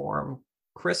then they form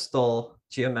crystal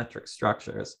geometric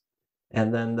structures.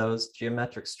 And then those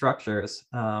geometric structures,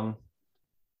 the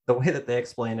way that they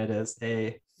explain it is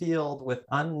a field with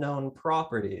unknown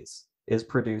properties is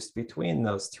produced between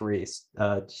those three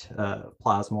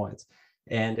plasmoids.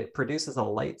 And it produces a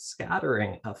light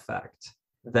scattering effect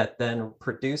that then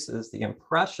produces the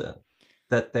impression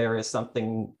that there is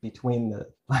something between the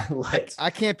lights. I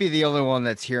can't be the only one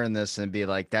that's hearing this and be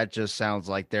like, that just sounds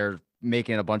like they're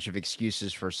making a bunch of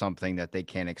excuses for something that they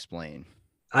can't explain.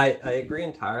 I agree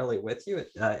entirely with you.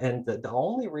 And the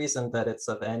only reason that it's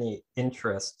of any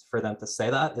interest for them to say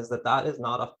that is that is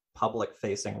not a public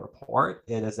facing report.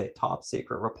 It is a top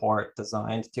secret report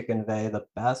designed to convey the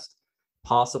best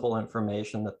possible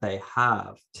information that they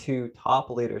have to top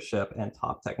leadership and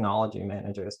top technology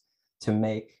managers to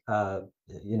make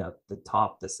the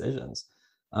top decisions.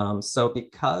 So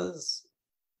because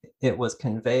it was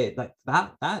conveyed, like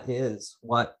that is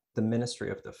what the Ministry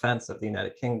of Defense of the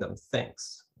United Kingdom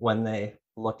thinks when they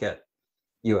look at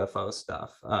UFO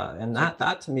stuff. And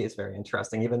that to me is very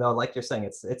interesting, even though, like you're saying,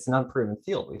 it's an unproven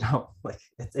field. We don't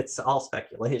it's all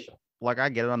speculation. Like, I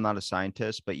get it, I'm not a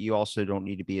scientist, but you also don't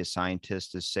need to be a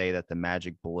scientist to say that the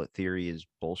magic bullet theory is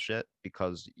bullshit,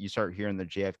 because you start hearing the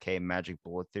JFK magic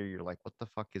bullet theory, you're like, what the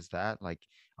fuck is that? Like,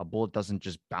 a bullet doesn't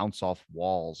just bounce off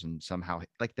walls and somehow,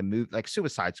 like the move, like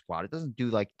Suicide Squad, it doesn't do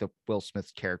like the Will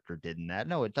Smith's character did in that.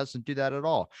 No, it doesn't do that at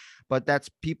all. But that's,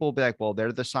 people be like, well,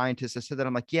 they're the scientists that said that.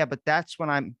 I'm like, yeah, but that's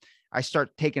when I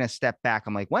start taking a step back.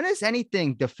 I'm like, when is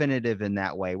anything definitive in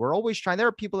that way? We're always trying. There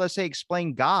are people that say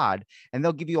explain God, and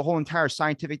they'll give you a whole entire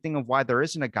scientific thing of why there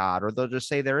isn't a God, or they'll just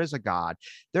say there is a God.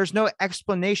 There's no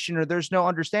explanation, or there's no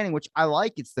understanding, which I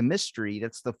like. It's the mystery.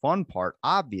 That's the fun part,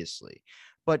 obviously.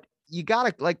 But you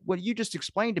gotta, like what you just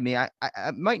explained to me, I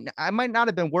might not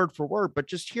have been word for word, but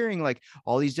just hearing like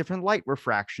all these different light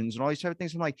refractions and all these type of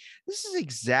things, I'm like, this is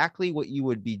exactly what you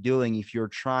would be doing if you're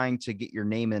trying to get your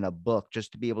name in a book,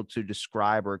 just to be able to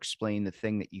describe or explain the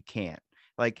thing that you can't.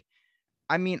 Like,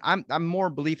 I mean, I'm more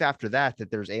belief after that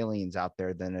there's aliens out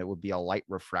there than it would be a light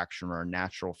refraction or a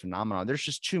natural phenomenon. There's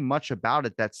just too much about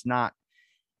it that's not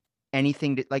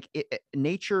anything that, like,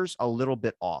 nature's a little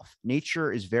bit off. Nature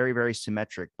is very, very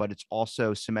symmetric, but it's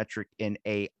also symmetric in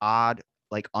a odd,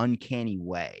 like uncanny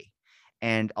way.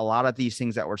 And a lot of these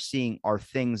things that we're seeing are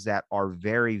things that are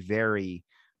very, very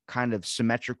kind of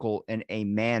symmetrical in a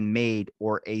man-made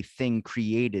or a thing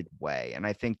created way. And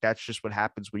I think that's just what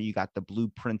happens when you got the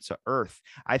blueprints of Earth.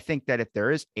 I think that if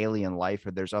there is alien life,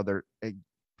 or there's other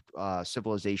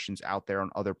civilizations out there on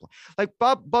other, like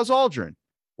Buzz Aldrin,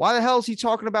 why the hell is he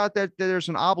talking about that there's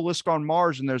an obelisk on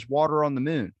Mars and there's water on the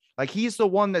moon? Like, he's the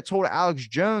one that told Alex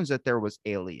Jones that there was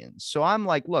aliens. So I'm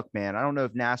like, look, man, I don't know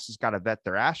if NASA's got to vet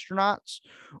their astronauts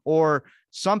or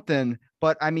something,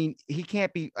 but I mean, he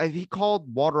can't be, he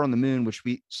called water on the moon, which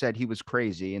we said he was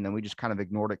crazy. And then we just kind of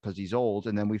ignored it because he's old.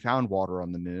 And then we found water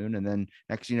on the moon. And then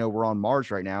next, we're on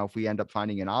Mars right now. If we end up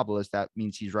finding an obelisk, that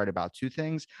means he's right about two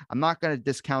things. I'm not going to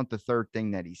discount the third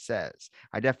thing that he says.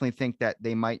 I definitely think that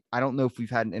they might, I don't know if we've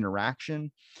had an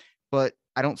interaction, but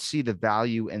I don't see the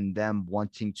value in them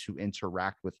wanting to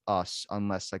interact with us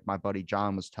unless, like my buddy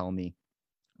John was telling me,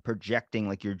 projecting,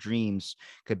 like your dreams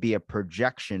could be a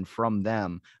projection from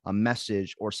them, a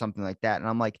message or something like that. And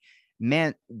I'm like,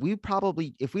 man, we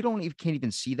probably, if we don't even can't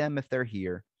even see them if they're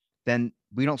here, then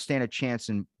we don't stand a chance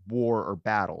in war or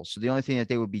battle. So the only thing that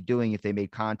they would be doing if they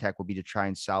made contact would be to try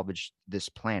and salvage this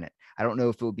planet. I don't know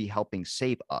if it would be helping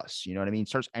save us. You know what I mean? It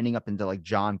starts ending up into like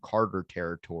John Carter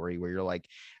territory where you're like,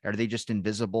 are they just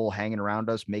invisible hanging around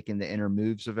us, making the inner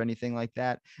moves of anything like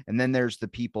that? And then there's the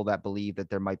people that believe that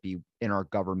there might be in our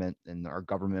government and our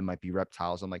government might be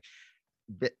reptiles. I'm like,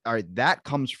 all right, that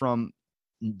comes from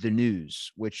the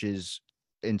news, which is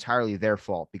entirely their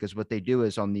fault because what they do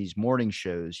is on these morning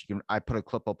shows, I put a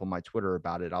clip up on my Twitter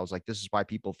about it. I was like, this is why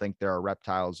people think there are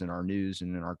reptiles in our news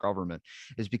and in our government,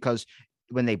 is because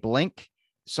when they blink,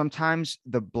 sometimes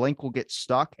the blink will get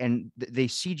stuck and they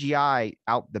CGI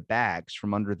out the bags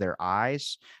from under their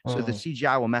eyes. So the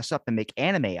CGI will mess up and make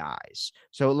anime eyes.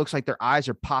 So it looks like their eyes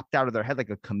are popped out of their head like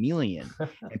a chameleon.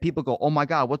 And people go, oh my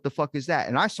God, what the fuck is that?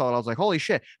 And I saw it. I was like, holy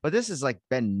shit. But this has like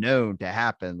been known to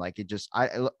happen. Like it just,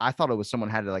 I thought it was someone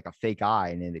had like a fake eye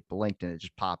and then it blinked and it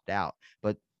just popped out.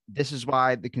 But this is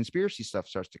why the conspiracy stuff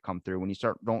starts to come through when you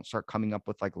don't start coming up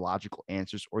with like logical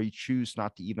answers, or you choose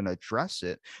not to even address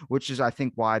it, which is I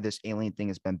think why this alien thing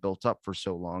has been built up for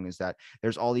so long, is that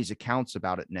there's all these accounts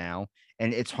about it now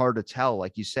and it's hard to tell.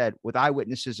 Like you said, with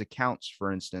eyewitnesses accounts,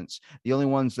 for instance, the only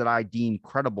ones that I deem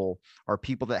credible are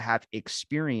people that have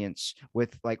experience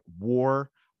with like war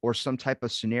or some type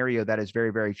of scenario that is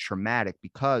very, very traumatic,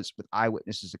 because with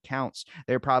eyewitnesses accounts,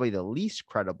 they're probably the least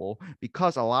credible,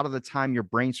 because a lot of the time your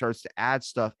brain starts to add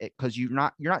stuff because you're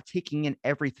not taking in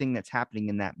everything that's happening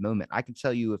in that moment. I can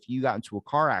tell you, if you got into a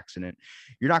car accident,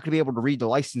 you're not going to be able to read the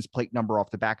license plate number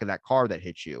off the back of that car that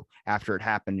hit you after it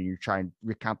happened, and you're trying to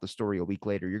recount the story a week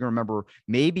later. You're going to remember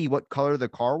maybe what color the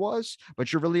car was,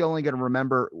 but you're really only going to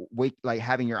remember like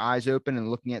having your eyes open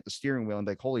and looking at the steering wheel and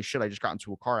like, holy shit, I just got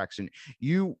into a car accident.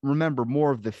 You remember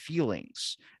more of the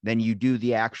feelings than you do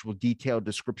the actual detailed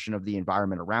description of the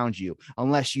environment around you.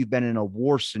 Unless you've been in a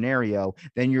war scenario,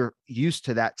 then you're used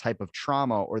to that type of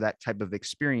trauma or that type of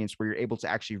experience where you're able to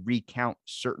actually recount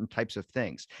certain types of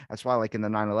things. That's why, like in the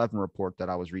 9/11 report that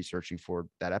I was researching for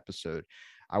that episode,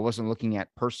 I wasn't looking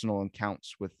at personal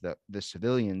accounts with the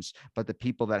civilians, but the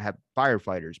people that have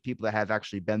firefighters, people that have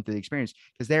actually been through the experience,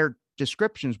 because their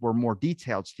descriptions were more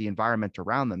detailed to the environment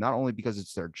around them, not only because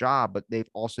it's their job, but they've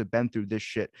also been through this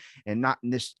shit, and not in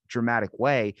this dramatic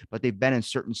way, but they've been in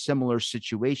certain similar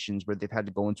situations where they've had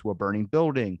to go into a burning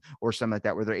building or something like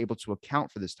that, where they're able to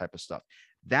account for this type of stuff.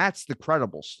 That's the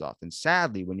credible stuff. And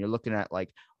sadly, when you're looking at like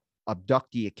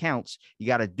abductee accounts, you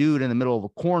got a dude in the middle of a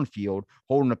cornfield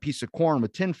holding a piece of corn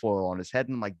with tinfoil on his head.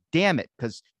 And I'm like, damn it,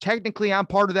 because technically I'm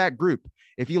part of that group.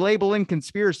 If you label in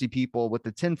conspiracy people with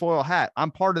the tinfoil hat,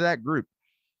 I'm part of that group.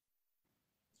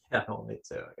 Yeah, well, me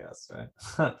too, I guess,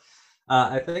 right?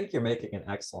 I think you're making an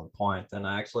excellent point, and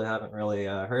I actually haven't really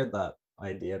heard that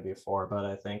idea before, but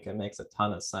I think it makes a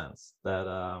ton of sense that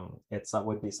it's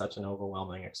would be such an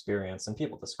overwhelming experience, and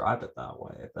people describe it that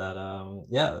way. That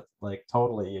yeah, like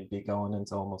totally, you'd be going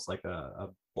into almost like a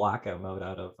blackout mode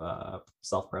out of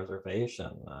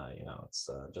self-preservation. You know, it's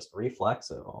just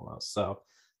reflexive almost. So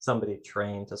somebody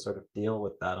trained to sort of deal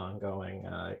with that ongoing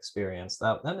experience,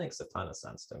 that makes a ton of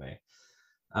sense to me.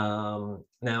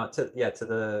 Now to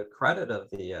the credit of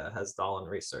the Hezbollah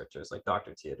researchers like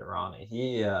Dr. Teodomrani,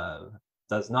 he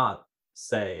does not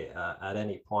say at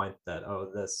any point that, oh,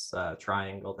 this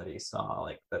triangle that he saw,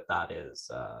 like that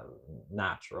is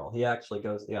natural. He actually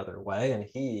goes the other way, and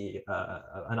he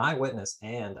an eyewitness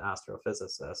and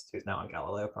astrophysicist who's now on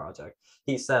Galileo Project,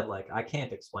 he said, like, I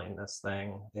can't explain this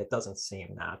thing, it doesn't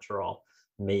seem natural.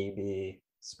 Maybe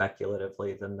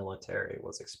speculatively the military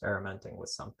was experimenting with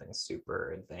something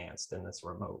super advanced in this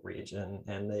remote region,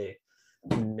 and they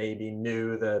maybe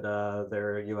knew that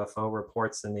there are UFO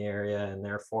reports in the area, and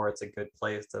therefore it's a good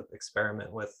place to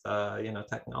experiment with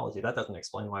technology. That doesn't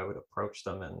explain why I would approach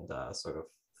them and sort of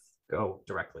go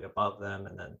directly above them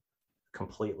and then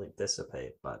completely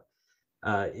dissipate. But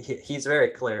he's very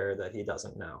clear that he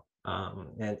doesn't know.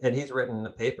 And he's written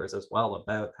papers as well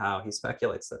about how he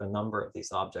speculates that a number of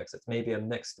these objects, it's maybe a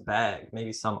mixed bag.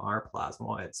 Maybe some are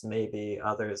plasmoids, maybe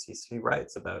others, he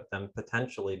writes about them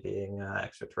potentially being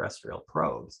extraterrestrial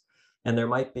probes. And there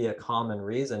might be a common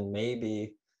reason.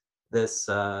 Maybe this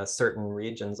certain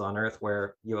regions on Earth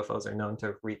where UFOs are known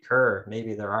to recur,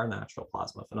 maybe there are natural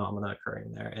plasma phenomena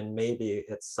occurring there. And maybe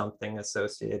it's something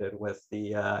associated with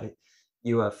the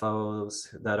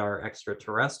UFOs that are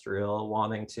extraterrestrial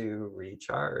wanting to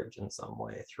recharge in some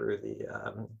way through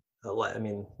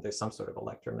there's some sort of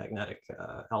electromagnetic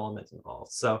element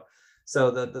involved. So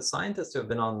the scientists who have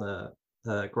been on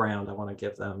the ground, I want to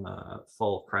give them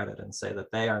full credit and say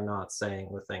that they are not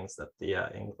saying the things that the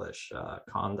English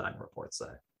Condign report say.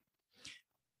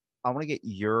 I want to get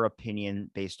your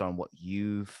opinion based on what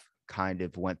you've kind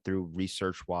of went through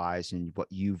research wise and what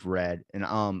you've read. And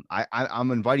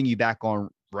I'm inviting you back on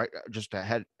right just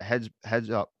a heads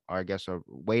up, or I guess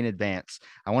way in advance.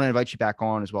 I want to invite you back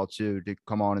on as well too to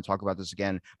come on and talk about this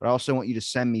again. But I also want you to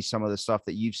send me some of the stuff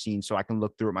that you've seen so I can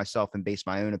look through it myself and base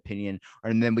my own opinion,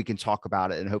 and then we can talk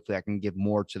about it and hopefully I can give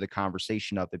more to the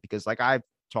conversation of it, because like I've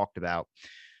talked about,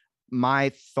 my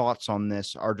thoughts on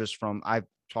this are just from I've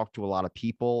talked to a lot of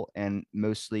people, and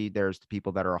mostly there's the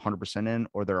people that are 100% in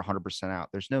or they're 100% out.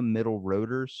 There's no middle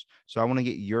roaders. So I want to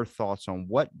get your thoughts on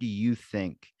what do you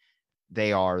think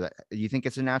they are. That you think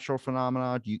it's a natural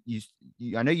phenomenon?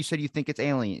 I know you said you think it's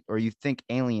alien, or you think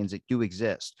aliens that do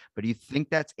exist, but do you think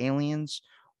that's aliens?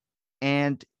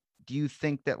 And do you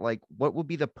think that, like, what would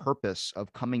be the purpose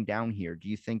of coming down here? Do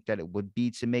you think that it would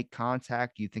be to make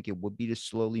contact? Do you think it would be to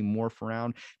slowly morph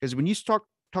around? Because when you talk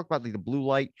about like the blue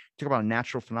light, talk about a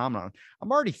natural phenomenon,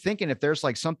 I'm already thinking if there's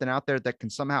like something out there that can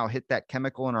somehow hit that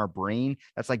chemical in our brain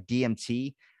that's like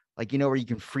DMT, like, you know, where you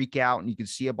can freak out and you can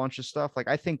see a bunch of stuff. Like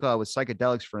I think with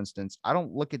psychedelics, for instance, I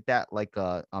don't look at that like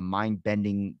a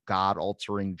mind-bending,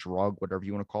 god-altering drug, whatever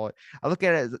you want to call it. I look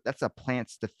at it as that's a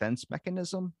plant's defense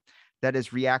mechanism that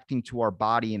is reacting to our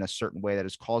body in a certain way that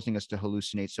is causing us to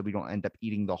hallucinate, so we don't end up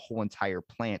eating the whole entire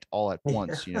plant all at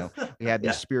once. You know, we have these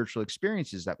Yeah. spiritual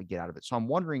experiences that we get out of it. So I'm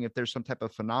wondering if there's some type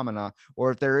of phenomena, or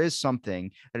if there is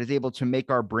something that is able to make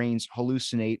our brains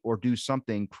hallucinate or do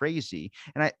something crazy.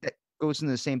 And that goes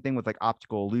into the same thing with like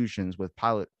optical illusions with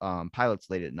pilots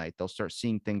late at night. They'll start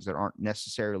seeing things that aren't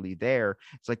necessarily there.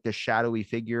 It's like the shadowy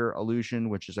figure illusion,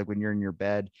 which is like when you're in your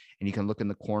bed and you can look in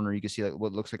the corner, you can see like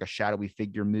what looks like a shadowy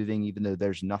figure moving, even though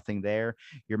there's nothing there.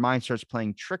 Your mind starts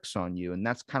playing tricks on you. And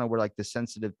that's kind of where like the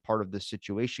sensitive part of the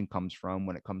situation comes from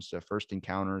when it comes to first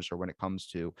encounters, or when it comes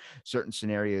to certain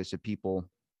scenarios of people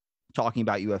talking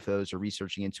about UFOs or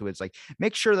researching into it. It's like,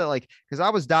 make sure that, like, because I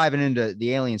was diving into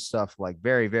the alien stuff like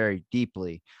very, very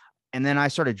deeply. And then I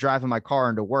started driving my car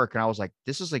into work and I was like,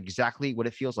 this is exactly what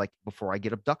it feels like before I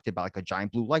get abducted by like a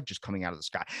giant blue light just coming out of the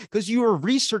sky. Because you are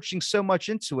researching so much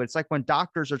into it. It's like when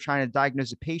doctors are trying to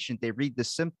diagnose a patient, they read the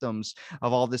symptoms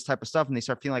of all this type of stuff and they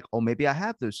start feeling like, oh, maybe I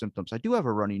have those symptoms. I do have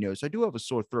a runny nose. I do have a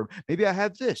sore throat. Maybe I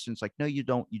have this. And it's like, no, you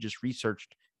don't. You just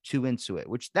researched too into it,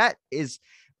 which that is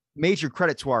major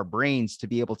credit to our brains to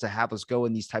be able to have us go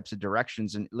in these types of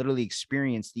directions and literally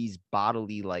experience these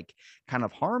bodily like kind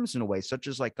of harms in a way, such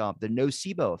as like the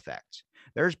nocebo effect.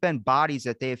 There's been bodies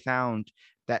that they have found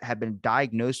that have been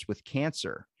diagnosed with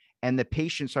cancer, and the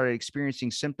patient started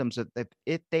experiencing symptoms that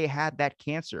if they had that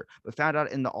cancer, but found out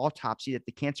in the autopsy that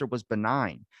the cancer was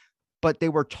benign. But they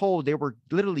were told, they were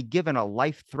literally given a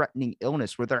life-threatening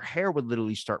illness where their hair would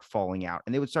literally start falling out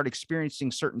and they would start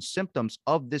experiencing certain symptoms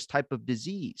of this type of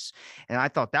disease. And I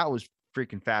thought that was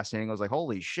freaking fascinating. I was like,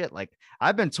 holy shit. Like,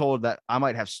 I've been told that I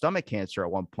might have stomach cancer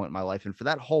at one point in my life. And for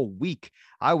that whole week,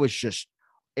 I was just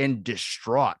in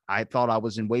distraught. I thought I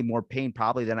was in way more pain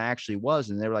probably than I actually was.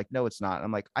 And they were like, no, it's not.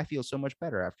 I'm like, I feel so much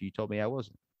better after you told me I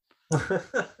wasn't.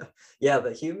 Yeah,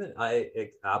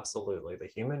 absolutely, the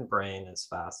human brain is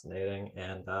fascinating,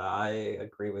 and I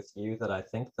agree with you that I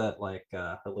think that like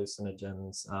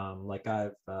hallucinogens, like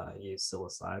I've used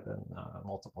psilocybin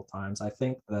multiple times. I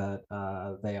think that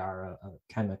they are a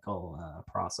chemical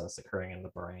process occurring in the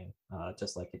brain,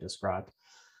 just like you described.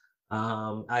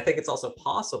 I think it's also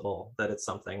possible that it's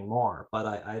something more, but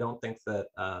I don't think that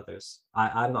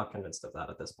I'm not convinced of that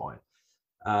at this point.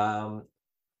 Um,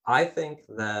 I think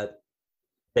that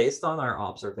based on our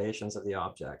observations of the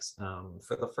objects,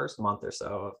 for the first month or so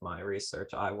of my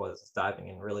research, I was diving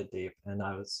in really deep and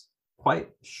I was quite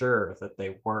sure that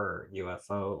they were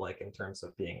UFO, like in terms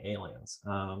of being aliens.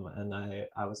 And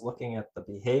I was looking at the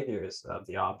behaviors of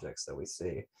the objects that we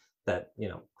see, that, you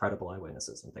know, credible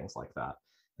eyewitnesses and things like that.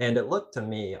 And it looked to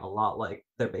me a lot like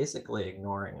they're basically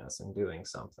ignoring us and doing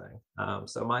something.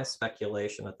 So my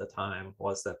speculation at the time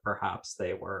was that perhaps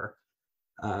they were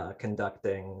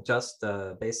conducting just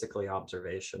basically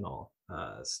observational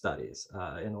studies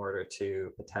in order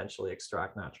to potentially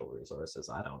extract natural resources.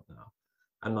 I don't know.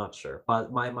 I'm not sure.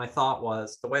 But my thought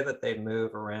was the way that they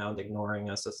move around, ignoring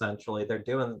us, essentially,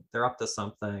 they're up to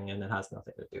something and it has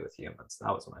nothing to do with humans.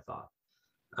 That was my thought.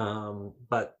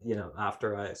 But, you know,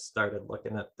 after I started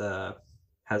looking at the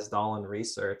Hesdallen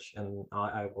research, and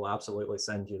I will absolutely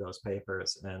send you those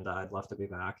papers and I'd love to be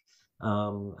back.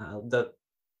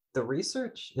 The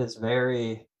research is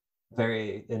very,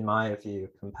 very, in my view,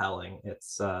 compelling.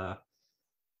 It's there are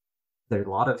a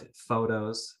lot of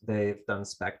photos. They've done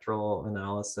spectral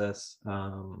analysis.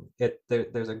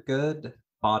 There's a good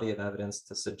body of evidence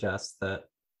to suggest that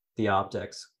the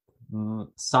objects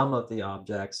some of the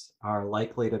objects are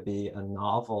likely to be a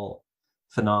novel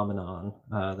phenomenon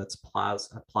that's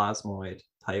a plasmoid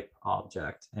type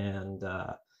object. And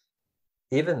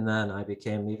even then, I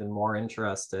became even more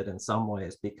interested in some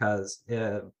ways because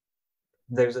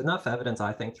there's enough evidence,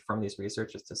 I think, from these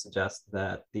researchers to suggest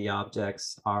that the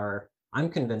objects are. I'm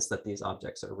convinced that these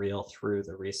objects are real through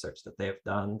the research that they've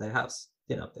done. They have,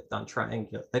 they've done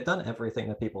they've done everything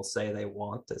that people say they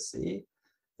want to see.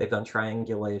 They've done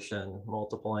triangulation,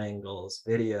 multiple angles,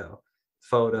 video,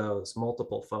 photos,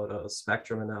 multiple photos,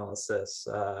 spectrum analysis.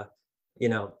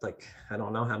 Like I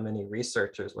don't know how many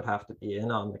researchers would have to be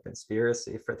in on the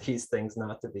conspiracy for these things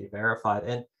not to be verified.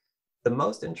 And the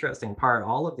most interesting part,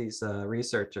 all of these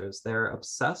researchers, they're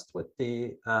obsessed with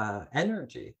the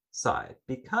energy side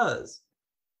because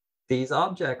these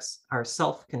objects are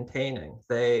self-containing.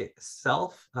 They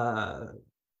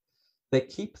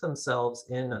keep themselves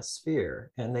in a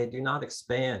sphere and they do not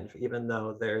expand, even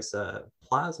though there's a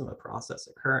plasma process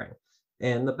occurring.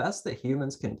 And the best that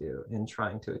humans can do in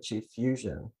trying to achieve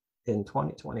fusion in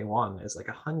 2021 is like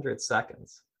 100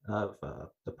 seconds of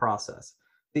the process.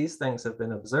 These things have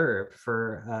been observed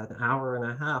for an hour and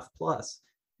a half plus,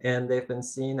 and they've been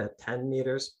seen at 10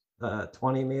 meters,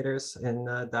 20 meters in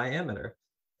diameter.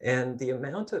 And the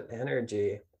amount of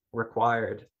energy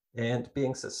required and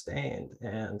being sustained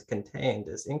and contained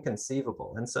is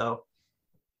inconceivable. And so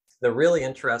the really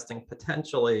interesting,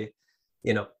 potentially,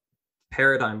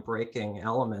 paradigm breaking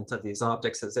element of these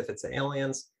objects is if it's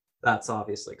aliens, that's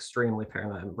obviously extremely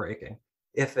paradigm breaking.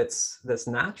 If it's this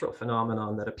natural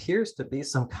phenomenon that appears to be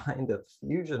some kind of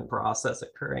fusion process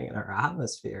occurring in our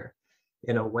atmosphere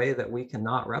in a way that we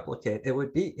cannot replicate, it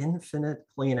would be infinite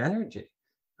clean energy.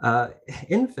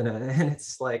 Infinite. And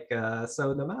it's like,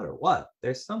 so no matter what,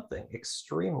 there's something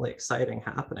extremely exciting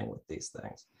happening with these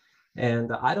things.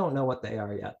 And I don't know what they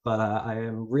are yet, but I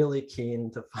am really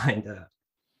keen to find out.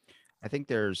 I think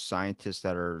there's scientists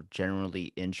that are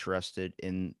generally interested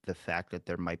in the fact that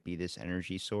there might be this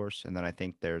energy source, and then I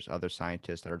think there's other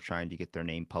scientists that are trying to get their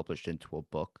name published into a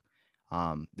book.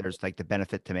 There's like the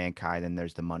benefit to mankind, and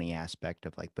there's the money aspect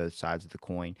of like both sides of the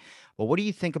coin. Well, what do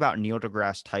you think about Neil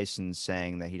deGrasse Tyson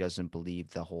saying that he doesn't believe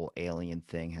the whole alien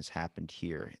thing has happened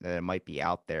here, that it might be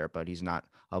out there, but he's not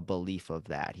a belief of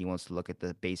that. He wants to look at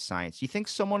the base science. Do you think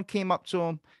someone came up to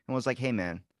him and was like, "Hey,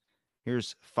 man,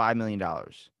 here's $5 million.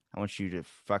 I want you to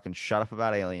fucking shut up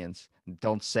about aliens and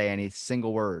don't say any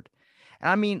single word." And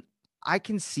I mean, I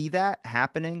can see that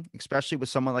happening, especially with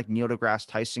someone like Neil deGrasse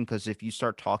Tyson, because if you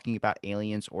start talking about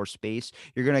aliens or space,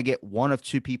 you're gonna get one of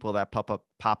two people that pop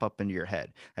up into your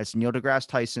head. That's Neil deGrasse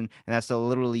Tyson, and that's the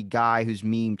literally guy who's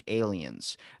memed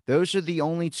aliens. Those are the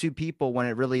only two people when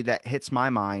it really that hits my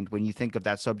mind when you think of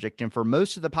that subject. And for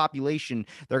most of the population,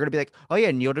 they're gonna be like, "Oh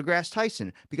yeah, Neil deGrasse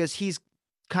Tyson," because he's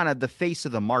kind of the face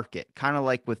of the market, kind of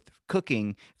like with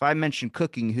cooking. If I mention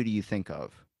cooking, who do you think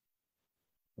of?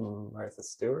 Martha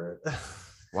Stewart.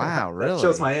 Wow, That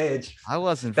shows really? my age. I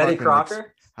wasn't Betty fucking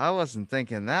Crocker. I wasn't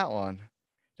thinking that one.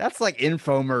 That's like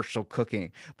infomercial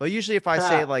cooking. But usually if I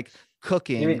say like You mean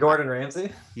cooking, Gordon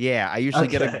Ramsay? yeah, I usually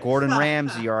get a Okay. Gordon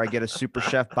Ramsay or I get a Super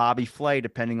Chef Bobby Flay,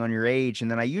 depending on your age.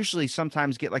 And then I usually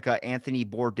sometimes get like a Anthony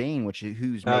Bourdain, which is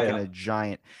who's Oh making yeah. a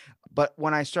giant. But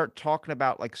when I start talking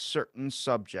about like certain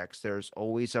subjects, there's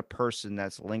always a person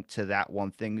that's linked to that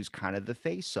one thing who's kind of the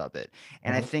face of it.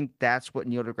 And I Mhm. think that's what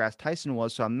Neil deGrasse Tyson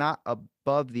was. So I'm not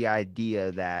above the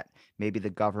idea that maybe the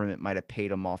government might have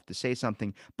paid him off to say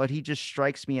something, but he just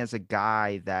strikes me as a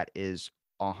guy that is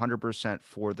 100%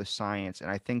 for the science.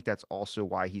 And I think that's also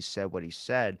why he said what he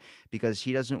said, because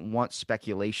he doesn't want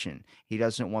speculation. He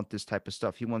doesn't want this type of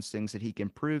stuff. He wants things that he can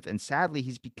prove. And sadly,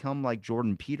 he's become like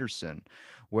Jordan Peterson,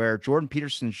 where Jordan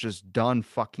Peterson's just done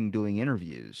fucking doing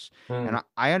interviews. And Mm.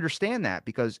 I understand that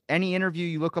because any interview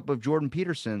you look up of Jordan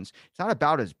Peterson's, it's not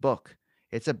about his book.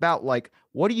 It's about like,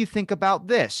 what do you think about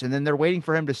this? And then they're waiting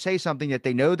for him to say something that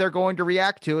they know they're going to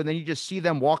react to. And then you just see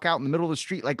them walk out in the middle of the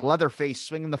street like Leatherface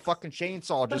swinging the fucking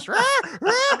chainsaw. Just, rah,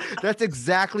 rah. That's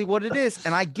exactly what it is.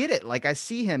 And I get it. Like I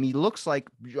see him. He looks like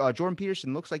Jordan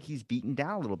Peterson looks like he's beaten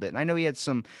down a little bit. And I know he had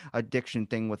some addiction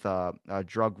thing with a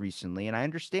drug recently. And I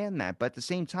understand that. But at the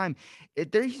same time,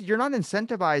 you're not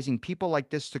incentivizing people like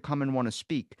this to come and want to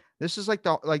speak. This is like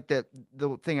the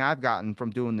thing I've gotten from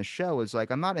doing the show is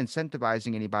like I'm not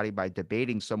incentivizing anybody by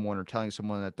debating someone or telling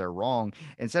someone that they're wrong.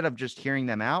 Instead of just hearing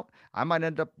them out, I might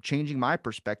end up changing my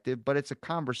perspective, but it's a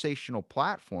conversational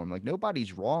platform. Like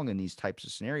nobody's wrong in these types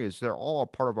of scenarios. They're all a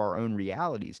part of our own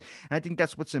realities. And I think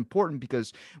that's what's important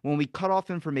because when we cut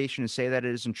off information and say that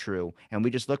it isn't true, and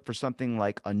we just look for something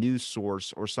like a news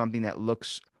source or something that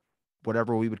looks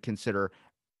whatever we would consider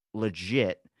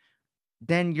legit,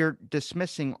 then you're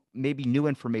dismissing maybe new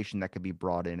information that could be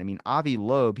brought in. I mean, Avi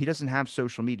Loeb, he doesn't have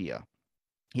social media.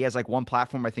 He has like one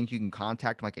platform. I think you can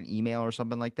contact him, like an email or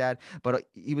something like that. But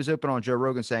he was open on Joe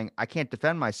Rogan saying, I can't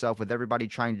defend myself with everybody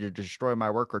trying to destroy my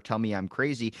work or tell me I'm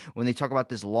crazy when they talk about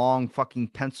this long fucking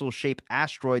pencil shaped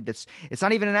asteroid it's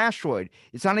not even an asteroid.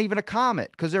 It's not even a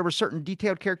comet because there were certain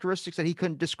detailed characteristics that he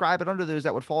couldn't describe it under those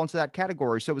that would fall into that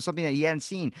category. So it was something that he hadn't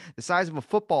seen, the size of a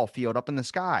football field up in the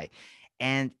sky.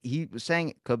 And he was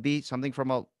saying it could be something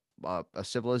from a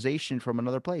civilization from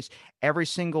another place. Every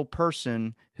single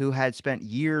person who had spent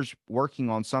years working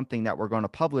on something that were going to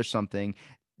publish something,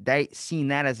 they seen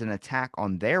that as an attack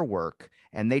on their work,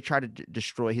 and they try to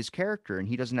destroy his character, and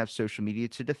he doesn't have social media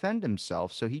to defend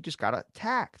himself, so he just got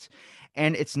attacked.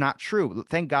 And it's not true.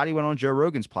 Thank God he went on Joe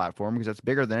Rogan's platform because that's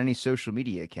bigger than any social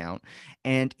media account,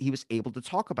 and he was able to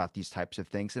talk about these types of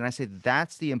things. And I say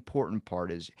that's the important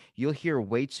part is you'll hear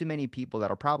way too many people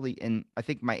that are probably in, I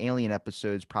think my alien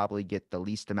episodes probably get the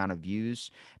least amount of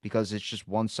views because it's just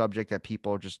one subject that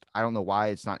people just, I don't know why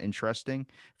it's not interesting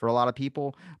for a lot of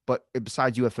people. But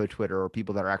besides UFO Twitter or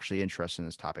people that are actually interested in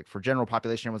this topic, for general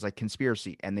population, everyone's like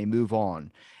conspiracy and they move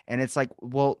on. And it's like,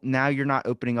 well, now you're not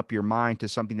opening up your mind to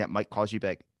something that might cause you to be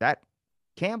like, that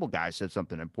Campbell guy said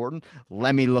something important.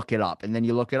 Let me look it up. And then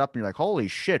you look it up and you're like, holy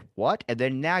shit, what? And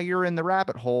then now you're in the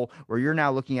rabbit hole where you're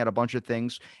now looking at a bunch of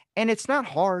things. And it's not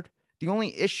hard. The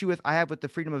only issue with I have with the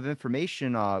Freedom of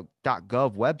Information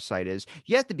 .gov website is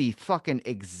you have to be fucking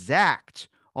exact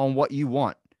on what you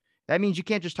want. That means you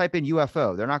can't just type in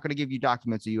UFO. They're not going to give you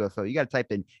documents of UFO. You got to type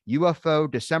in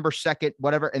UFO, December 2nd,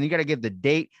 whatever. And you got to give the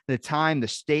date, the time, the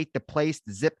state, the place,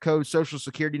 the zip code, social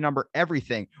security number,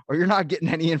 everything, or you're not getting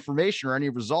any information or any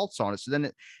results on it. So then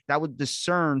that would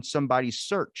discern somebody's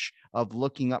search of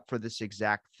looking up for this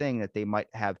exact thing that they might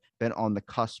have been on the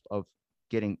cusp of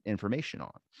getting information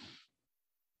on.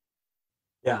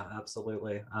 Yeah,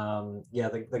 absolutely. Yeah,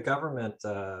 the government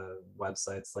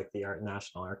websites like the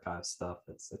National Archives stuff,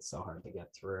 it's so hard to get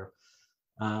through.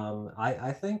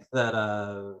 I think that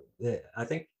I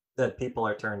think that people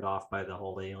are turned off by the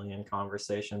whole alien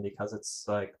conversation because it's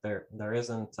like there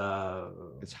isn't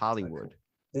It's Hollywood.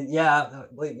 Yeah,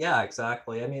 yeah,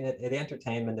 exactly. I mean, the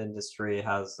entertainment industry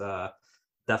has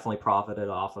definitely profited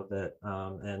off of it.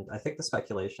 And I think the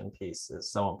speculation piece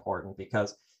is so important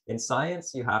because in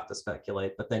science, you have to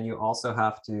speculate, but then you also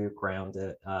have to ground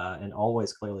it and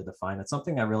always clearly define it.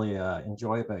 Something I really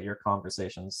enjoy about your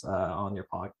conversations on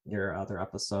your other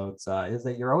episodes is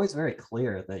that you're always very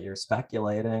clear that you're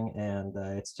speculating and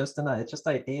it's just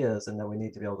ideas, and that we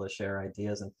need to be able to share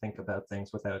ideas and think about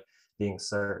things without being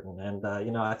certain. And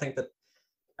I think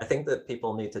that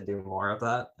people need to do more of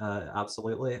that.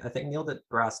 Absolutely. I think Neil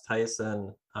deGrasse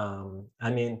Tyson,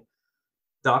 I mean,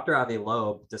 Dr. Avi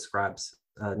Loeb describes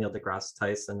Neil deGrasse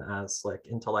Tyson as like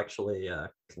intellectually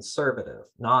conservative,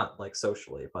 not like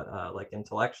socially, but like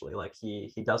intellectually. Like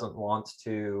he doesn't want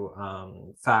to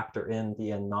factor in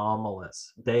the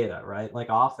anomalous data, right? Like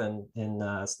often in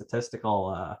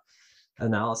statistical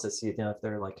analysis, you know, if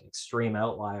they're like extreme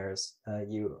outliers,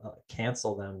 you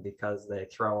cancel them because they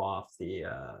throw off the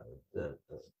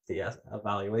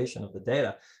evaluation of the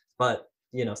data. But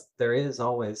you know, there is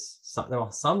always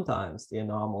sometimes the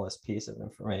anomalous piece of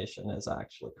information is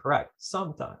actually correct.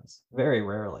 Sometimes, very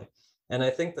rarely. And I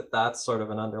think that that's sort of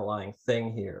an underlying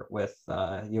thing here with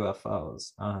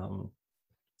UFOs.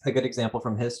 A good example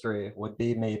from history would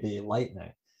be maybe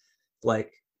lightning.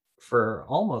 Like for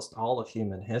almost all of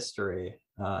human history,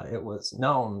 it was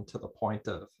known to the point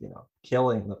of, you know,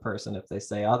 killing the person if they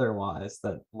say otherwise,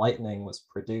 that lightning was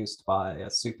produced by a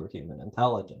superhuman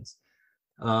intelligence.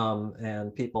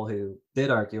 And people who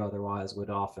did argue otherwise would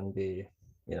often be,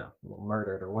 you know,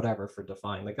 murdered or whatever for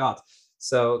defying the gods.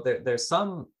 So there's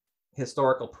some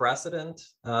historical precedent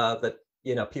that,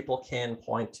 you know, people can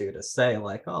point to say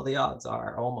like, oh, the odds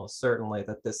are almost certainly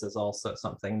that this is also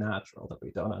something natural that we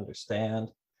don't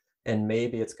understand. And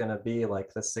maybe it's going to be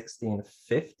like the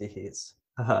 1650s,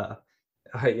 you know,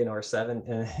 or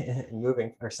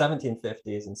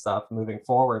 1750s and stuff moving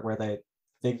forward, where they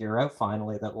figure out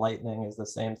finally that lightning is the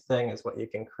same thing as what you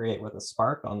can create with a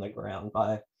spark on the ground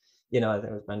by, you know, I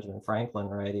think it was Benjamin Franklin,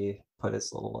 right? He put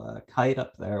his little kite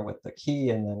up there with the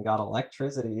key and then got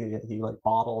electricity. He like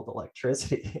bottled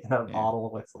electricity in a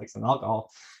bottle with like some alcohol.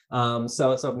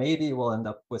 So maybe we'll end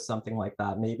up with something like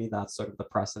that. Maybe that's sort of the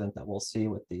precedent that we'll see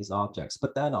with these objects.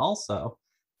 But then also,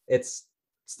 it's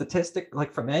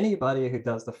like from anybody who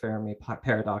does the Fermi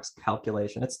paradox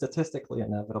calculation, it's statistically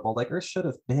inevitable. Like Earth should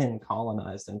have been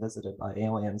colonized and visited by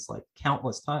aliens like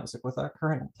countless times. Like with our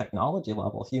current technology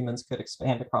level, humans could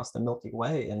expand across the Milky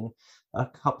Way in a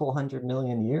couple 100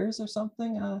 million years or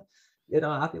something.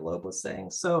 Avi Loeb was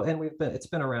saying. So, and it's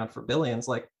been around for billions.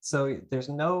 Like, so there's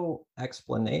no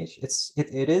explanation.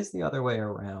 It is the other way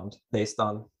around based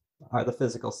on the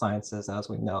physical sciences as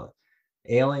we know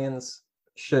it. Aliens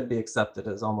should be accepted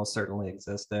as almost certainly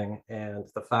existing. And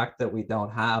the fact that we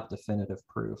don't have definitive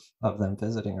proof of them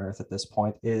visiting Earth at this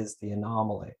point is the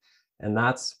anomaly. And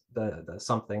that's the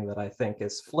something that I think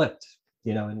is flipped,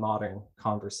 in modern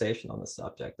conversation on the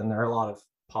subject. And there are a lot of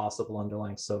possible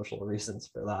underlying social reasons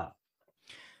for that.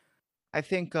 I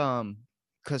think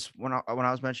because when I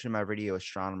was mentioning my radio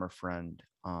astronomer friend,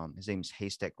 his name's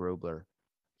Haystack Grobler,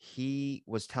 he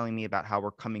was telling me about how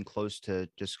we're coming close to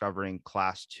discovering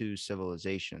class 2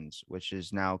 civilizations, which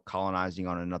is now colonizing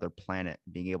on another planet,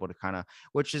 being able to kind of,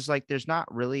 which is like there's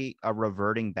not really a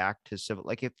reverting back to civil.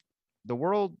 Like if the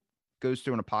world goes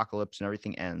through an apocalypse and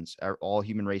everything ends, all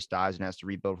human race dies and has to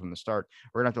rebuild from the start,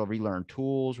 we're gonna have to relearn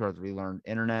tools, we're gonna have to relearn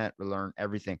internet, relearn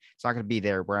everything. It's not gonna be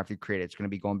there. We're gonna have to create it. It's gonna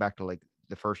be going back to like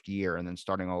the first year and then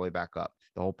starting all the way back up,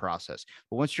 the whole process.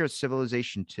 But once you're at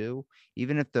civilization 2,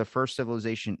 even if the first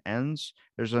civilization ends,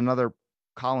 there's another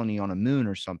colony on a moon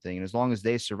or something. And as long as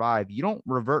they survive, you don't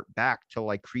revert back to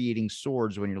like creating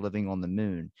swords when you're living on the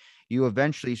moon. You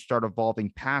eventually start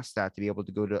evolving past that to be able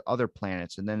to go to other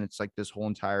planets. And then it's like this whole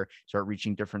entire start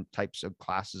reaching different types of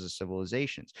classes of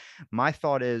civilizations. My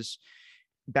thought is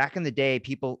back in the day,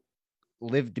 people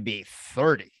lived to be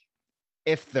 30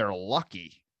 if they're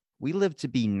lucky. We live to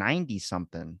be 90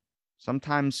 something.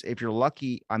 Sometimes if you're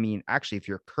lucky, I mean, actually, if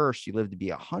you're cursed, you live to be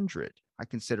 100. I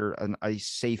consider a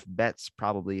safe bet's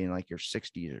probably in like your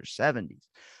 60s or 70s.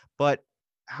 But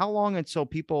how long until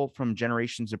people from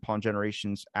generations upon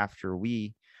generations after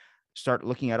we start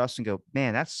looking at us and go,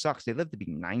 man, that sucks. They live to be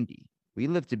 90. We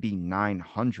live to be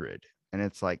 900. And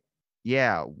it's like,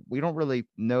 yeah, we don't really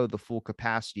know the full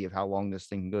capacity of how long this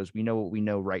thing goes. We know what we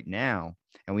know right now,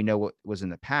 and we know what was in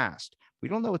the past. We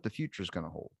don't know what the future is going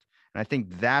to hold. And I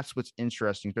think that's what's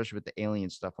interesting, especially with the alien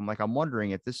stuff. I'm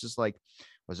wondering if this is like,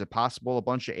 was it possible a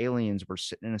bunch of aliens were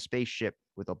sitting in a spaceship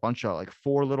with a bunch of like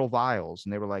 4 little vials,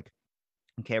 and they were like,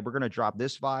 okay, we're going to drop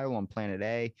this vial on planet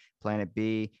A, planet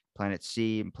B, planet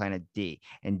C, and planet D.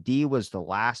 And D was the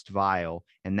last vial,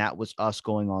 and that was us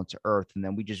going on to Earth. And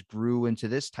then we just grew into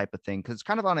this type of thing because it's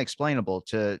kind of unexplainable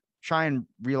to try and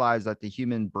realize that the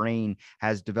human brain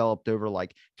has developed over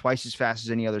like twice as fast as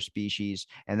any other species.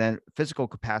 And then physical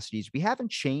capacities, we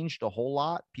haven't changed a whole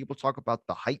lot. People talk about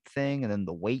the height thing and then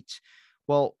the weight.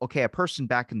 Well, okay, a person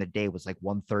back in the day was like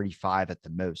 135 at the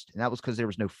most, and that was because there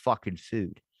was no fucking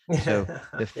food. So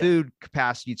the food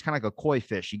capacity, it's kind of like a koi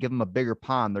fish. You give them a bigger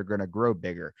pond, they're going to grow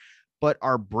bigger. But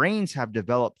our brains have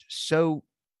developed so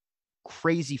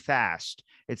crazy fast.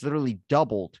 It's literally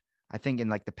doubled, I think, in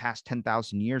like the past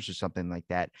 10,000 years or something like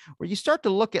that, where you start to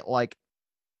look at like,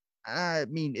 I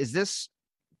mean, is this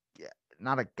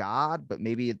not a god, but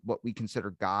maybe what we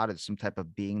consider God is some type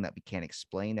of being that we can't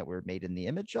explain that we're made in the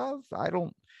image of? I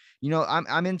don't,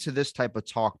 I'm into this type of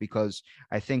talk because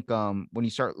I think when you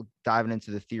start diving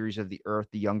into the theories of the Earth,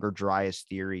 the Younger Dryas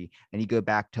theory, and you go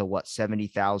back to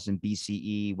 70,000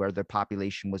 BCE, where the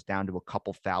population was down to a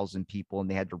couple thousand people, and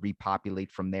they had to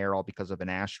repopulate from there, all because of an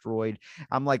asteroid.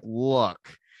 I'm like, look,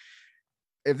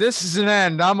 if this is an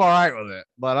end, I'm all right with it.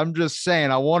 But I'm just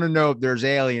saying, I want to know if there's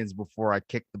aliens before I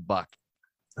kick the bucket.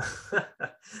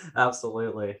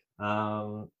 Absolutely.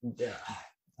 Yeah,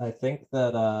 I think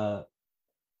that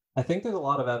I think there's a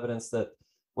lot of evidence that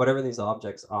whatever these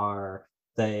objects are,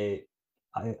 I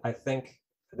think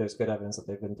there's good evidence that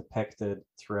they've been depicted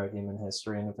throughout human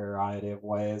history in a variety of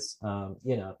ways.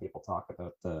 People talk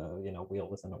about the, wheel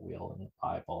within a wheel in the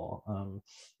Bible.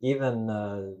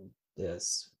 Even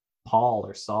this Paul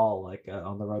or Saul, like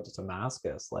on the road to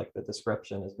Damascus, like the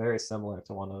description is very similar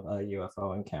to one of a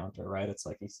UFO encounter, right? It's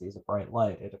like he sees a bright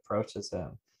light, it approaches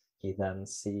him. He then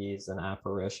sees an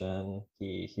apparition,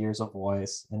 he hears a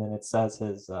voice, and then it says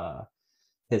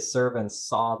his servants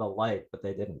saw the light, but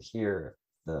they didn't hear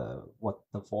the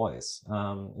voice.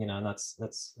 And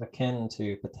that's akin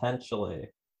to potentially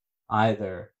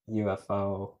either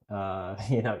UFO,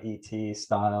 ET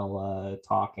style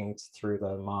talking through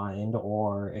the mind,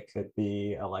 or it could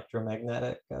be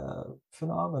electromagnetic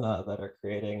phenomena that are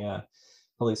creating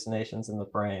hallucinations in the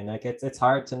brain. Like it's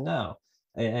hard to know,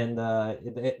 and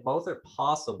both are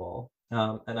possible.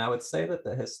 And I would say that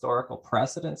the historical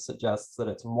precedent suggests that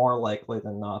it's more likely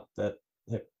than not that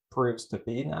it proves to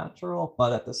be natural.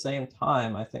 But at the same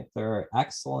time, I think there are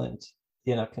excellent,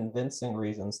 convincing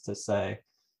reasons to say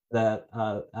that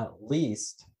at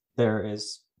least there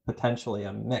is potentially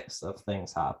a mix of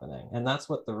things happening. And that's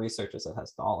what the researchers at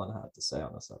Hessdalen had to say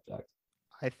on the subject.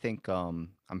 I think I'm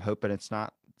hoping it's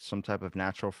not some type of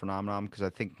natural phenomenon? Because I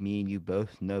think me and you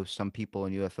both know some people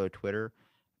in UFO Twitter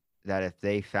that if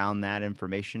they found that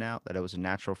information out, that it was a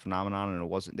natural phenomenon and it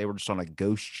wasn't, they were just on a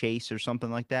ghost chase or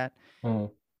something like that, Hmm.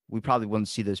 we probably wouldn't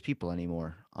see those people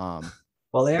anymore.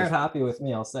 Well, they aren't Because happy with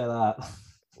me, I'll say that.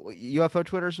 UFO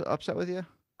Twitter's upset with you.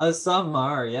 Some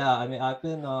are, yeah. I mean, I've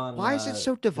been on. Why is it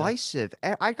so Yeah. divisive?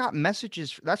 I got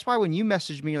messages. That's why when you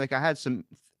messaged me, like I had some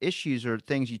issues or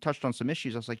things, you touched on some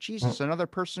issues. I was like, Mm. Jesus, another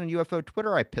person in UFO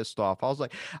Twitter I pissed off. I was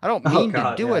like, I don't Oh mean to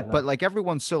God, do yeah, it, but no. like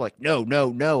everyone's so like, no,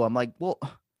 no, no. I'm like, well,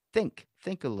 think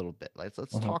a little bit. Let's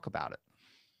Mhm. talk about it.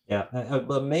 Yeah,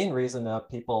 the main reason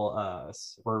people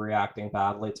were reacting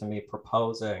badly to me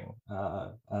proposing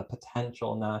a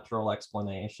potential natural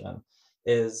explanation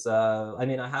is, I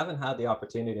mean, I haven't had the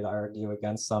opportunity to argue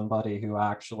against somebody who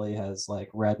actually has like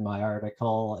read my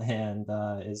article and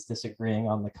is disagreeing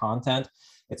on the content.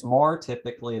 It's more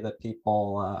typically that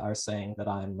people are saying that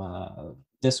I'm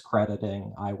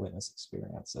discrediting eyewitness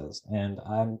experiences, and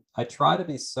I try to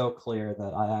be so clear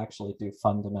that I actually do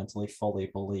fundamentally fully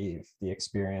believe the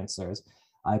experiencers.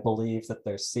 I believe that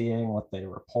they're seeing what they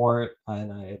report,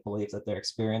 and I believe that they're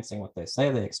experiencing what they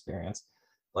say they experience.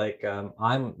 Like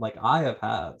I'm like I have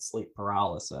had sleep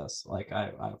paralysis. Like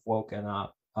I've woken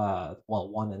up. Well,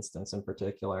 one instance in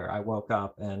particular, I woke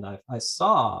up and I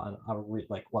saw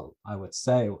like what I would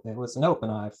say it was an open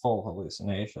eye full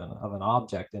hallucination of an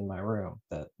object in my room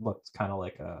that looked kind of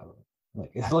like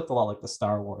it looked a lot like the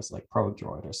Star Wars like Pro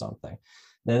Droid or something.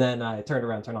 And then I turned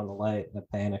around, turned on the light, and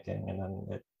panicking, and then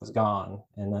it was gone.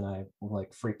 And then I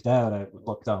like freaked out. I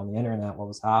looked on the internet what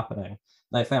was happening,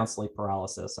 and I found sleep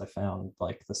paralysis. I found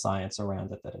like the science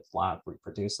around it, that it's lab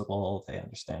reproducible. They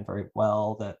understand very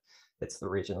well that it's the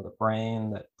region of the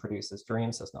brain that produces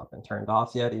dreams has not been turned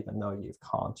off yet, even though you've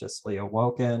consciously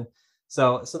awoken.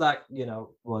 So that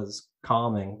was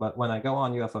calming. But when I go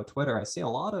on UFO Twitter, I see a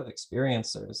lot of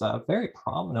experiencers. Very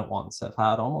prominent ones have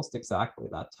had almost exactly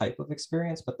that type of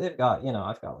experience, but they've got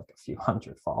I've got like a few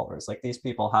hundred followers. Like these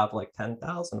people have like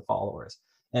 10,000 followers,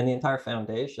 and the entire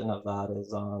foundation of that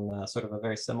is on sort of a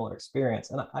very similar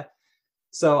experience. And I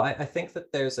think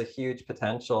that there's a huge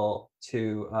potential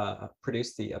to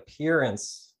produce the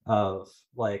appearance of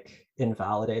like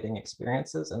invalidating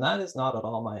experiences, and that is not at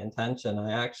all my intention.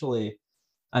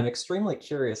 I'm extremely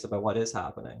curious about what is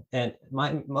happening, and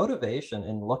my motivation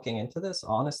in looking into this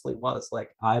honestly was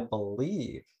like I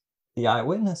believe the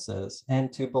eyewitnesses,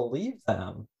 and to believe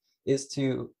them is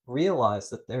to realize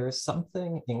that there is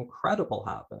something incredible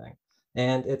happening.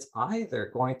 And it's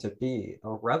either going to be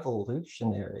a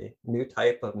revolutionary new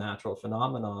type of natural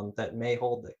phenomenon that may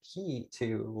hold the key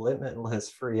to limitless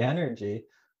free energy,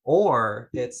 or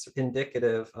it's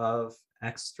indicative of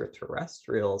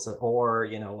extraterrestrials, or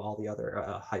all the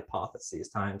other hypotheses,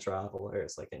 time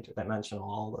travelers, like interdimensional,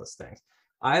 all those things.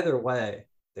 Either way,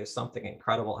 there's something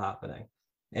incredible happening.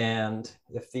 And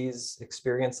if these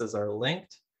experiences are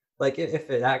linked, like if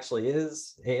it actually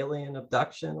is alien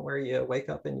abduction where you wake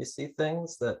up and you see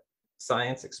things that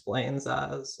science explains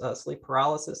as sleep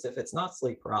paralysis, if it's not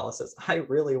sleep paralysis, I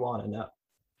really want to know.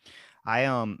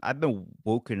 I've been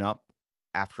woken up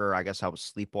after I guess I was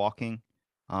sleepwalking.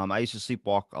 I used to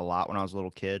sleepwalk a lot when I was a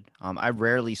little kid. I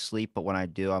rarely sleep, but when I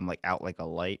do, I'm like out like a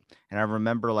light. And I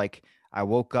remember like I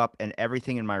woke up and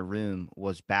everything in my room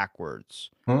was backwards.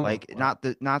 Like Wow.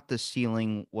 not the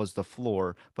ceiling was the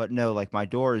floor, but no, like my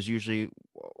door is usually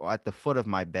at the foot of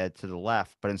my bed to the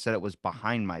left, but instead it was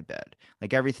behind my bed.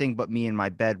 Like everything but me and my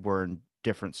bed were in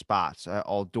different spots.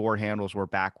 All door handles were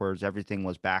backwards. Everything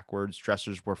was backwards.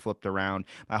 Dressers were flipped around.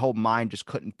 My whole mind just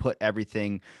couldn't put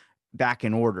everything back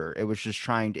in order. It was just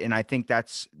trying to, and I think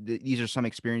these are some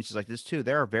experiences like this too.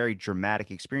 There are very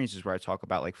dramatic experiences where I talk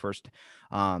about like first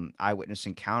eyewitness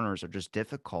encounters are just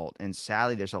difficult. And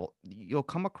sadly, you'll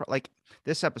come across like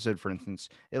this episode, for instance,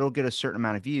 it'll get a certain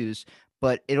amount of views,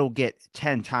 but it'll get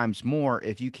 10 times more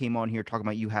if you came on here talking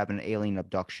about you have an alien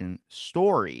abduction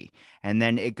story. And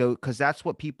then it go because that's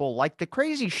what people like, the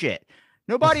crazy shit.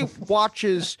 Nobody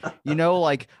watches,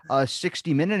 like a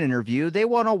 60-minute interview. They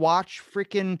want to watch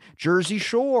freaking Jersey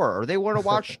Shore, or they want to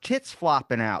watch tits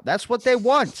flopping out. That's what they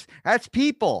want. That's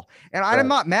people. And I'm Right.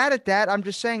 not mad at that. I'm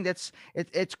just saying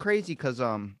it's crazy because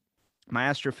my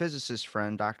astrophysicist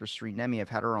friend, Dr. Sri Nemi, I've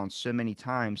had her on so many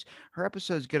times. Her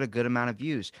episodes get a good amount of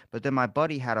views. But then my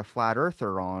buddy had a flat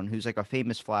earther on who's like a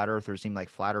famous flat earther, seemed like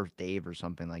Flat Earth Dave or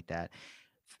something like that.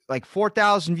 Like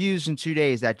 4,000 views in 2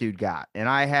 days that dude got. And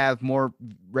I have more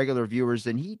regular viewers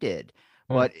than he did.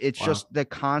 But it's Wow. just the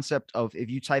concept of if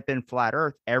you type in flat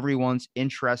earth, everyone's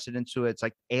interested into it. It's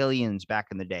like aliens back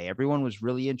in the day. Everyone was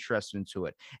really interested into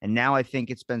it. And now I think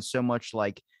it's been so much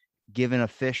like giving a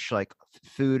fish like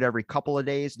food every couple of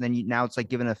days, and then now it's like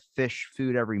giving a fish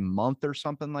food every month or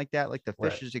something like that. Like the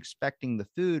fish Right. is expecting the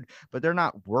food, but they're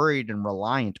not worried and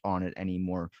reliant on it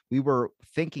anymore. We were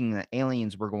thinking that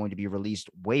aliens were going to be released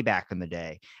way back in the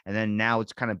day, and then now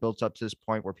it's kind of built up to this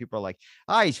point where people are like,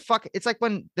 "Ah, he's fuck." It's like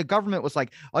when the government was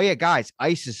like, "Oh yeah, guys,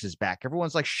 ISIS is back."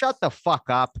 Everyone's like, "Shut the fuck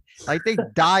up!" Like they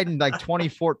died in like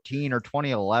 2014 or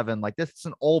 2011. Like this is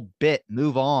an old bit.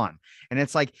 Move on. And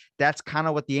it's like that's kind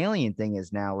of what the alien thing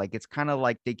is now. Like it's kind of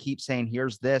like they keep saying,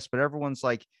 "Here's this," but everyone's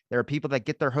like, there are people that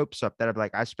get their hopes up that are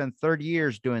like, "I spent 30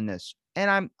 years doing this,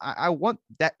 and I want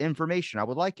that information. I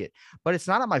would like it, but it's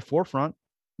not at my forefront.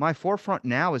 My forefront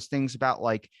now is things about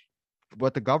like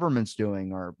what the government's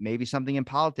doing or maybe something in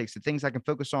politics, the things I can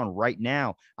focus on right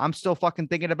now. I'm still fucking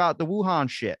thinking about the Wuhan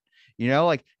shit.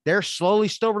 Like they're slowly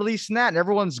still releasing that and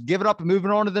everyone's giving up and moving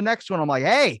on to the next one. I'm like,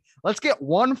 hey, let's get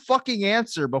one fucking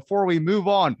answer before we move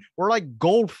on. We're like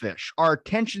goldfish. Our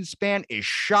attention span is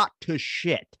shot to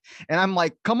shit. And I'm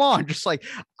like, come on, just like,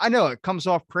 I know it comes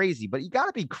off crazy, but you got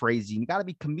to be crazy. You got to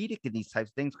be comedic in these types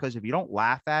of things because if you don't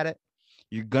laugh at it,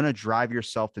 you're going to drive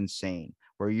yourself insane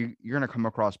where you're going to come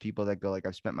across people that go like,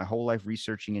 I've spent my whole life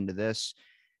researching into this.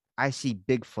 I see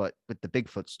Bigfoot with the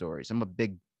Bigfoot stories. I'm a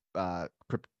big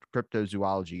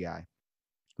cryptozoology guy,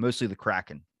 mostly the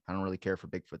Kraken. I don't really care for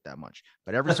Bigfoot that much,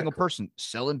 but every single person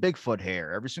selling Bigfoot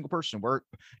hair, every single person, we're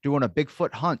doing a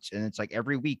Bigfoot hunt. And it's like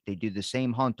every week they do the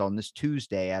same hunt on this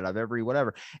Tuesday out of every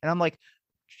whatever. And I'm like,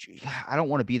 I don't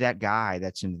want to be that guy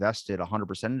that's invested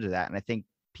 100% into that. And I think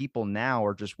people now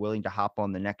are just willing to hop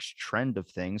on the next trend of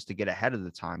things to get ahead of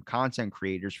the time. Content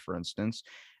creators, for instance,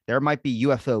 there might be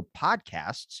UFO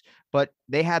podcasts, but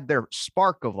they had their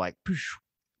spark of like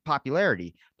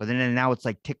popularity, but then now it's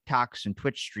like TikToks and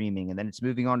Twitch streaming, and then it's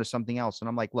moving on to something else. And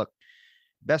I'm like, look,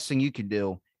 best thing you can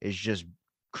do is just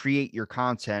create your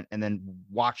content and then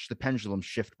watch the pendulum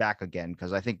shift back again.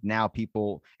 Cause I think now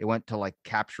it went to like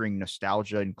capturing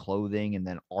nostalgia and clothing and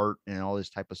then art and all this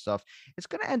type of stuff. It's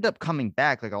going to end up coming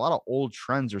back. Like a lot of old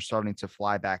trends are starting to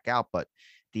fly back out, but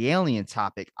the alien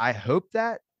topic, I hope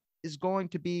that is going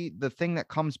to be the thing that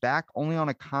comes back only on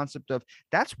a concept of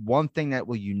that's one thing that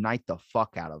will unite the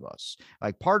fuck out of us.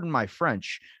 Like, pardon my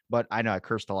French, but I know I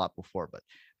cursed a lot before, but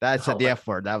that said the F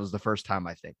word. That was the first time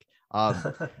I think.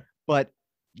 But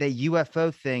the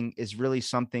UFO thing is really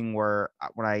something where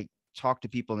when I talk to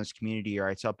people in this community or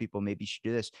I tell people maybe you should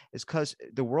do this is because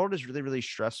the world is really, really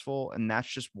stressful. And that's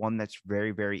just one that's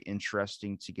very, very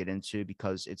interesting to get into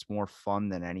because it's more fun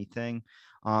than anything.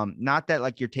 Not that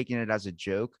like you're taking it as a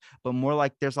joke, but more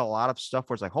like there's a lot of stuff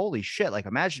where it's like, holy shit, like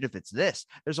imagine if it's this.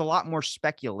 There's a lot more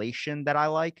speculation that I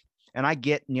like. And I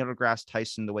get Neil deGrasse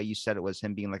Tyson, the way you said it was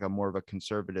him being like a more of a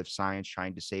conservative science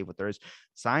trying to save what there is.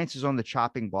 Science is on the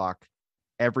chopping block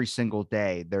every single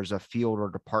day. There's a field or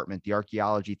department. The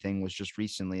archaeology thing was just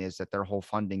recently is that their whole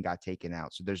funding got taken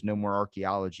out. So there's no more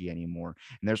archaeology anymore.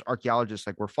 And there's archaeologists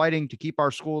like, we're fighting to keep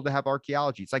our school to have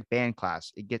archaeology. It's like band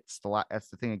class. That's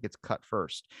the thing that gets cut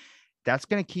first. That's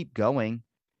going to keep going.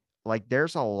 Like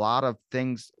there's a lot of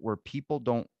things where people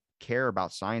don't care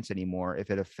about science anymore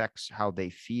if it affects how they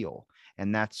feel.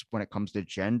 And that's when it comes to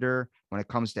gender, when it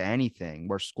comes to anything,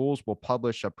 where schools will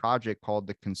publish a project called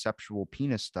the conceptual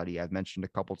penis study I've mentioned a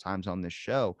couple times on this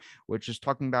show, which is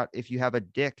talking about if you have a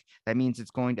dick, that means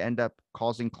it's going to end up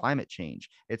causing climate change.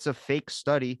 It's a fake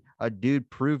study. A dude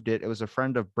proved it. It was a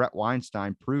friend of Brett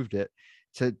Weinstein proved it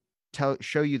to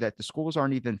show you that the schools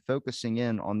aren't even focusing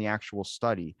in on the actual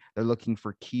study. They're looking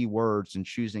for keywords and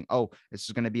choosing, oh, this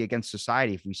is going to be against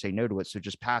society if we say no to it, so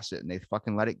just pass it, and they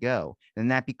fucking let it go.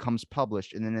 And that becomes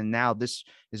published. And then now this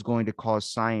is going to cause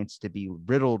science to be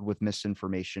riddled with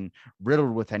misinformation,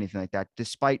 riddled with anything like that,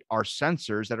 despite our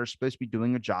censors that are supposed to be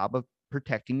doing a job of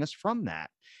protecting us from that.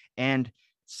 And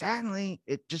sadly,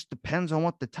 it just depends on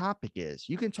what the topic is.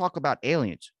 You can talk about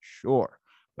aliens, sure.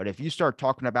 But if you start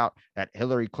talking about that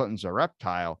Hillary Clinton's a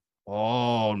reptile,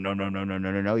 oh,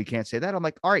 no, you can't say that. I'm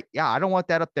like, all right, yeah, I don't want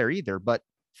that up there either. But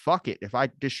fuck it. If I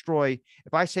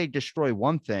say destroy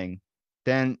one thing,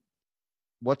 then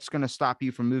what's going to stop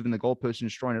you from moving the goalpost and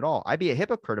destroying it all? I'd be a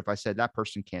hypocrite if I said that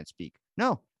person can't speak.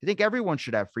 No, I think everyone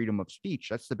should have freedom of speech.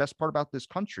 That's the best part about this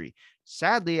country.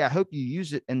 Sadly, I hope you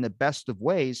use it in the best of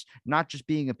ways, not just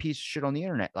being a piece of shit on the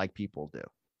internet like people do.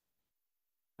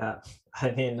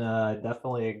 I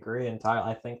definitely agree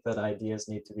entirely. I think that ideas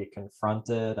need to be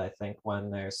confronted. I think when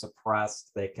they're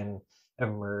suppressed, they can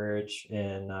emerge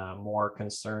in more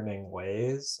concerning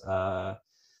ways. I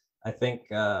think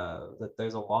that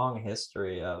there's a long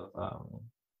history of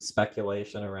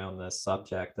speculation around this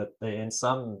subject. That there's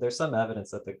some evidence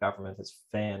that the government has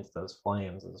fanned those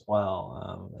flames as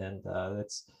well, and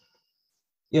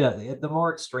the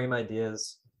more extreme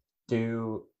ideas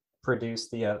do produce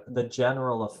the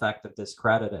general effect of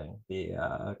discrediting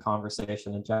the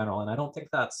conversation in general, and I don't think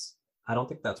that's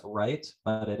right,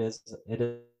 but it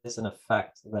is an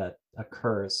effect that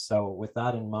occurs. So with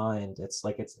that in mind, it's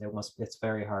like it's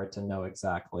very hard to know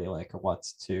exactly like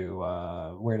what's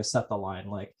to where to set the line.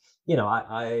 Like,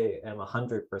 I am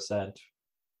 100%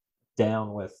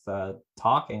 down with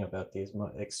talking about these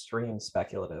extreme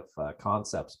speculative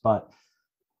concepts, but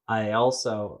I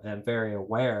also am very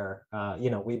aware,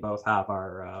 we both have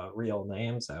our real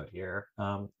names out here.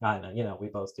 I know, we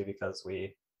both do because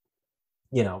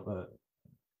you know, uh,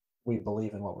 we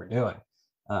believe in what we're doing.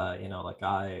 Like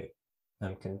I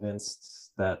am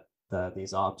convinced that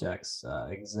these objects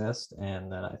exist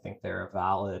and that I think they're a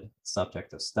valid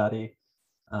subject of study.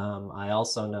 I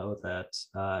also know that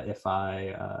if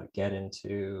I get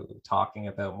into talking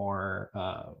about more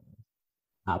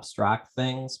abstract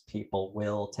things, people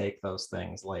will take those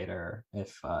things later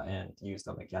if and use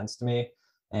them against me.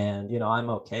 And I'm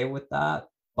okay with that,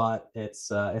 but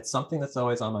it's something that's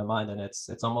always on my mind, and it's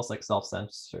almost like self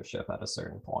censorship at a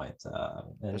certain point.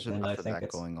 And There's and I enough of think that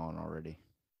it's going on already.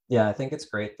 yeah, I think it's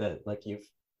great that like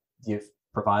you've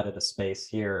provided a space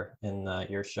here in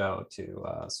your show to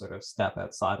sort of step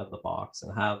outside of the box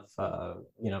and have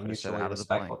Could have said mutually out of the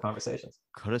respectful blank. conversations.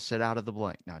 Could have said out of the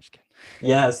blank. No, just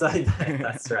Yes, kidding.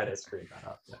 that's right. I screwed that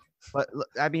up. Yeah. But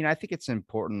I mean, I think it's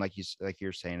important, like like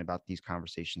you're saying about these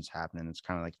conversations happening. It's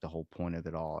kind of like the whole point of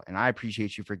it all. And I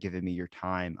appreciate you for giving me your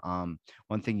time.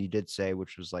 One thing you did say,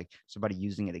 which was like somebody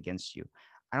using it against you.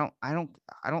 I don't, I don't,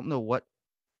 I don't know what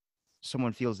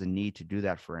someone feels the need to do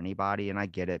that for anybody. And I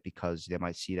get it because they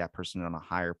might see that person on a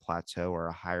higher plateau or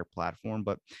a higher platform.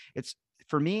 But it's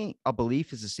for me, a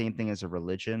belief is the same thing as a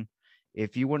religion.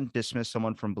 If you wouldn't dismiss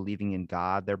someone from believing in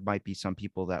God, there might be some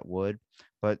people that would.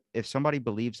 But if somebody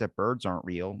believes that birds aren't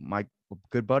real, my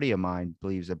good buddy of mine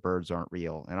believes that birds aren't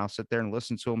real. And I'll sit there and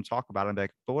listen to him talk about it and be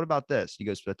like, but what about this? He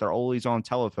goes, but they're always on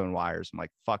telephone wires. I'm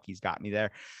like, fuck, he's got me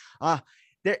there. Uh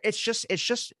it's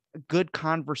just good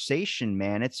conversation,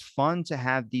 man. It's fun to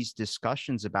have these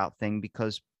discussions about things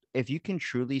because if you can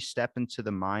truly step into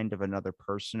the mind of another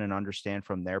person and understand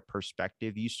from their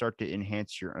perspective, you start to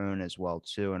enhance your own as well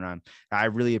too. And I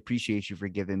really appreciate you for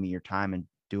giving me your time and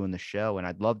doing the show. And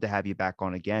I'd love to have you back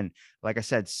on again. Like I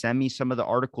said, send me some of the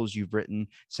articles you've written,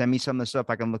 send me some of the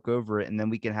stuff I can look over it, and then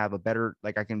we can have a better,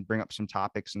 like I can bring up some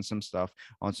topics and some stuff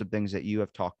on some things that you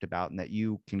have talked about and that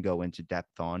you can go into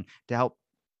depth on to help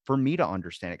for me to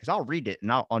understand it, because I'll read it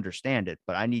and I'll understand it,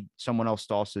 but I need someone else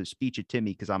to also speak it to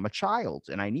me because I'm a child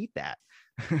and I need that.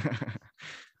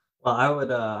 Well, I would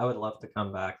love to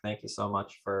come back. Thank you so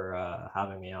much for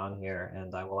having me on here,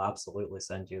 and I will absolutely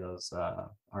send you those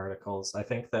articles. I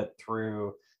think that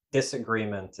through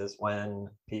disagreement is when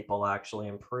people actually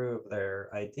improve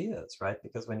their ideas, right?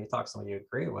 Because when you talk to someone you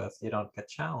agree with, you don't get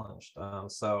challenged.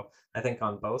 So I think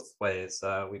on both ways,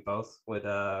 we both would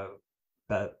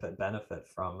benefit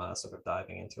from sort of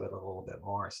diving into it a little bit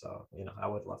more. So, I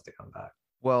would love to come back.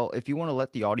 Well, if you want to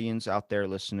let the audience out there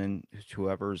listening,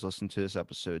 whoever's listened to this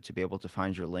episode, to be able to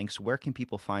find your links, where can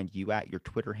people find you at, your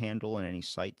Twitter handle, and any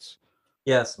sites?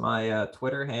 Yes, my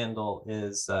Twitter handle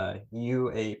is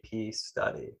UAP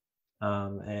Study.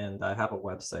 And I have a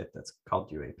website that's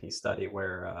called UAP Study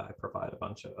where I provide a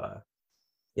bunch of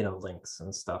links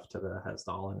and stuff to the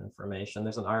Hesdallen information.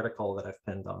 There's an article that I've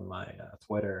pinned on my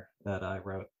Twitter that I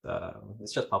wrote.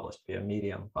 It's just published via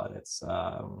Medium, but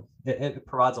it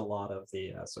provides a lot of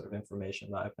the sort of information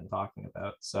that I've been talking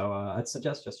about. So I'd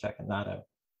suggest just checking that out.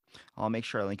 I'll make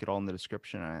sure I link it all in the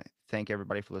description. I thank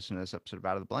everybody for listening to this episode of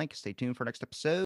Out of the Blank. Stay tuned for next episode.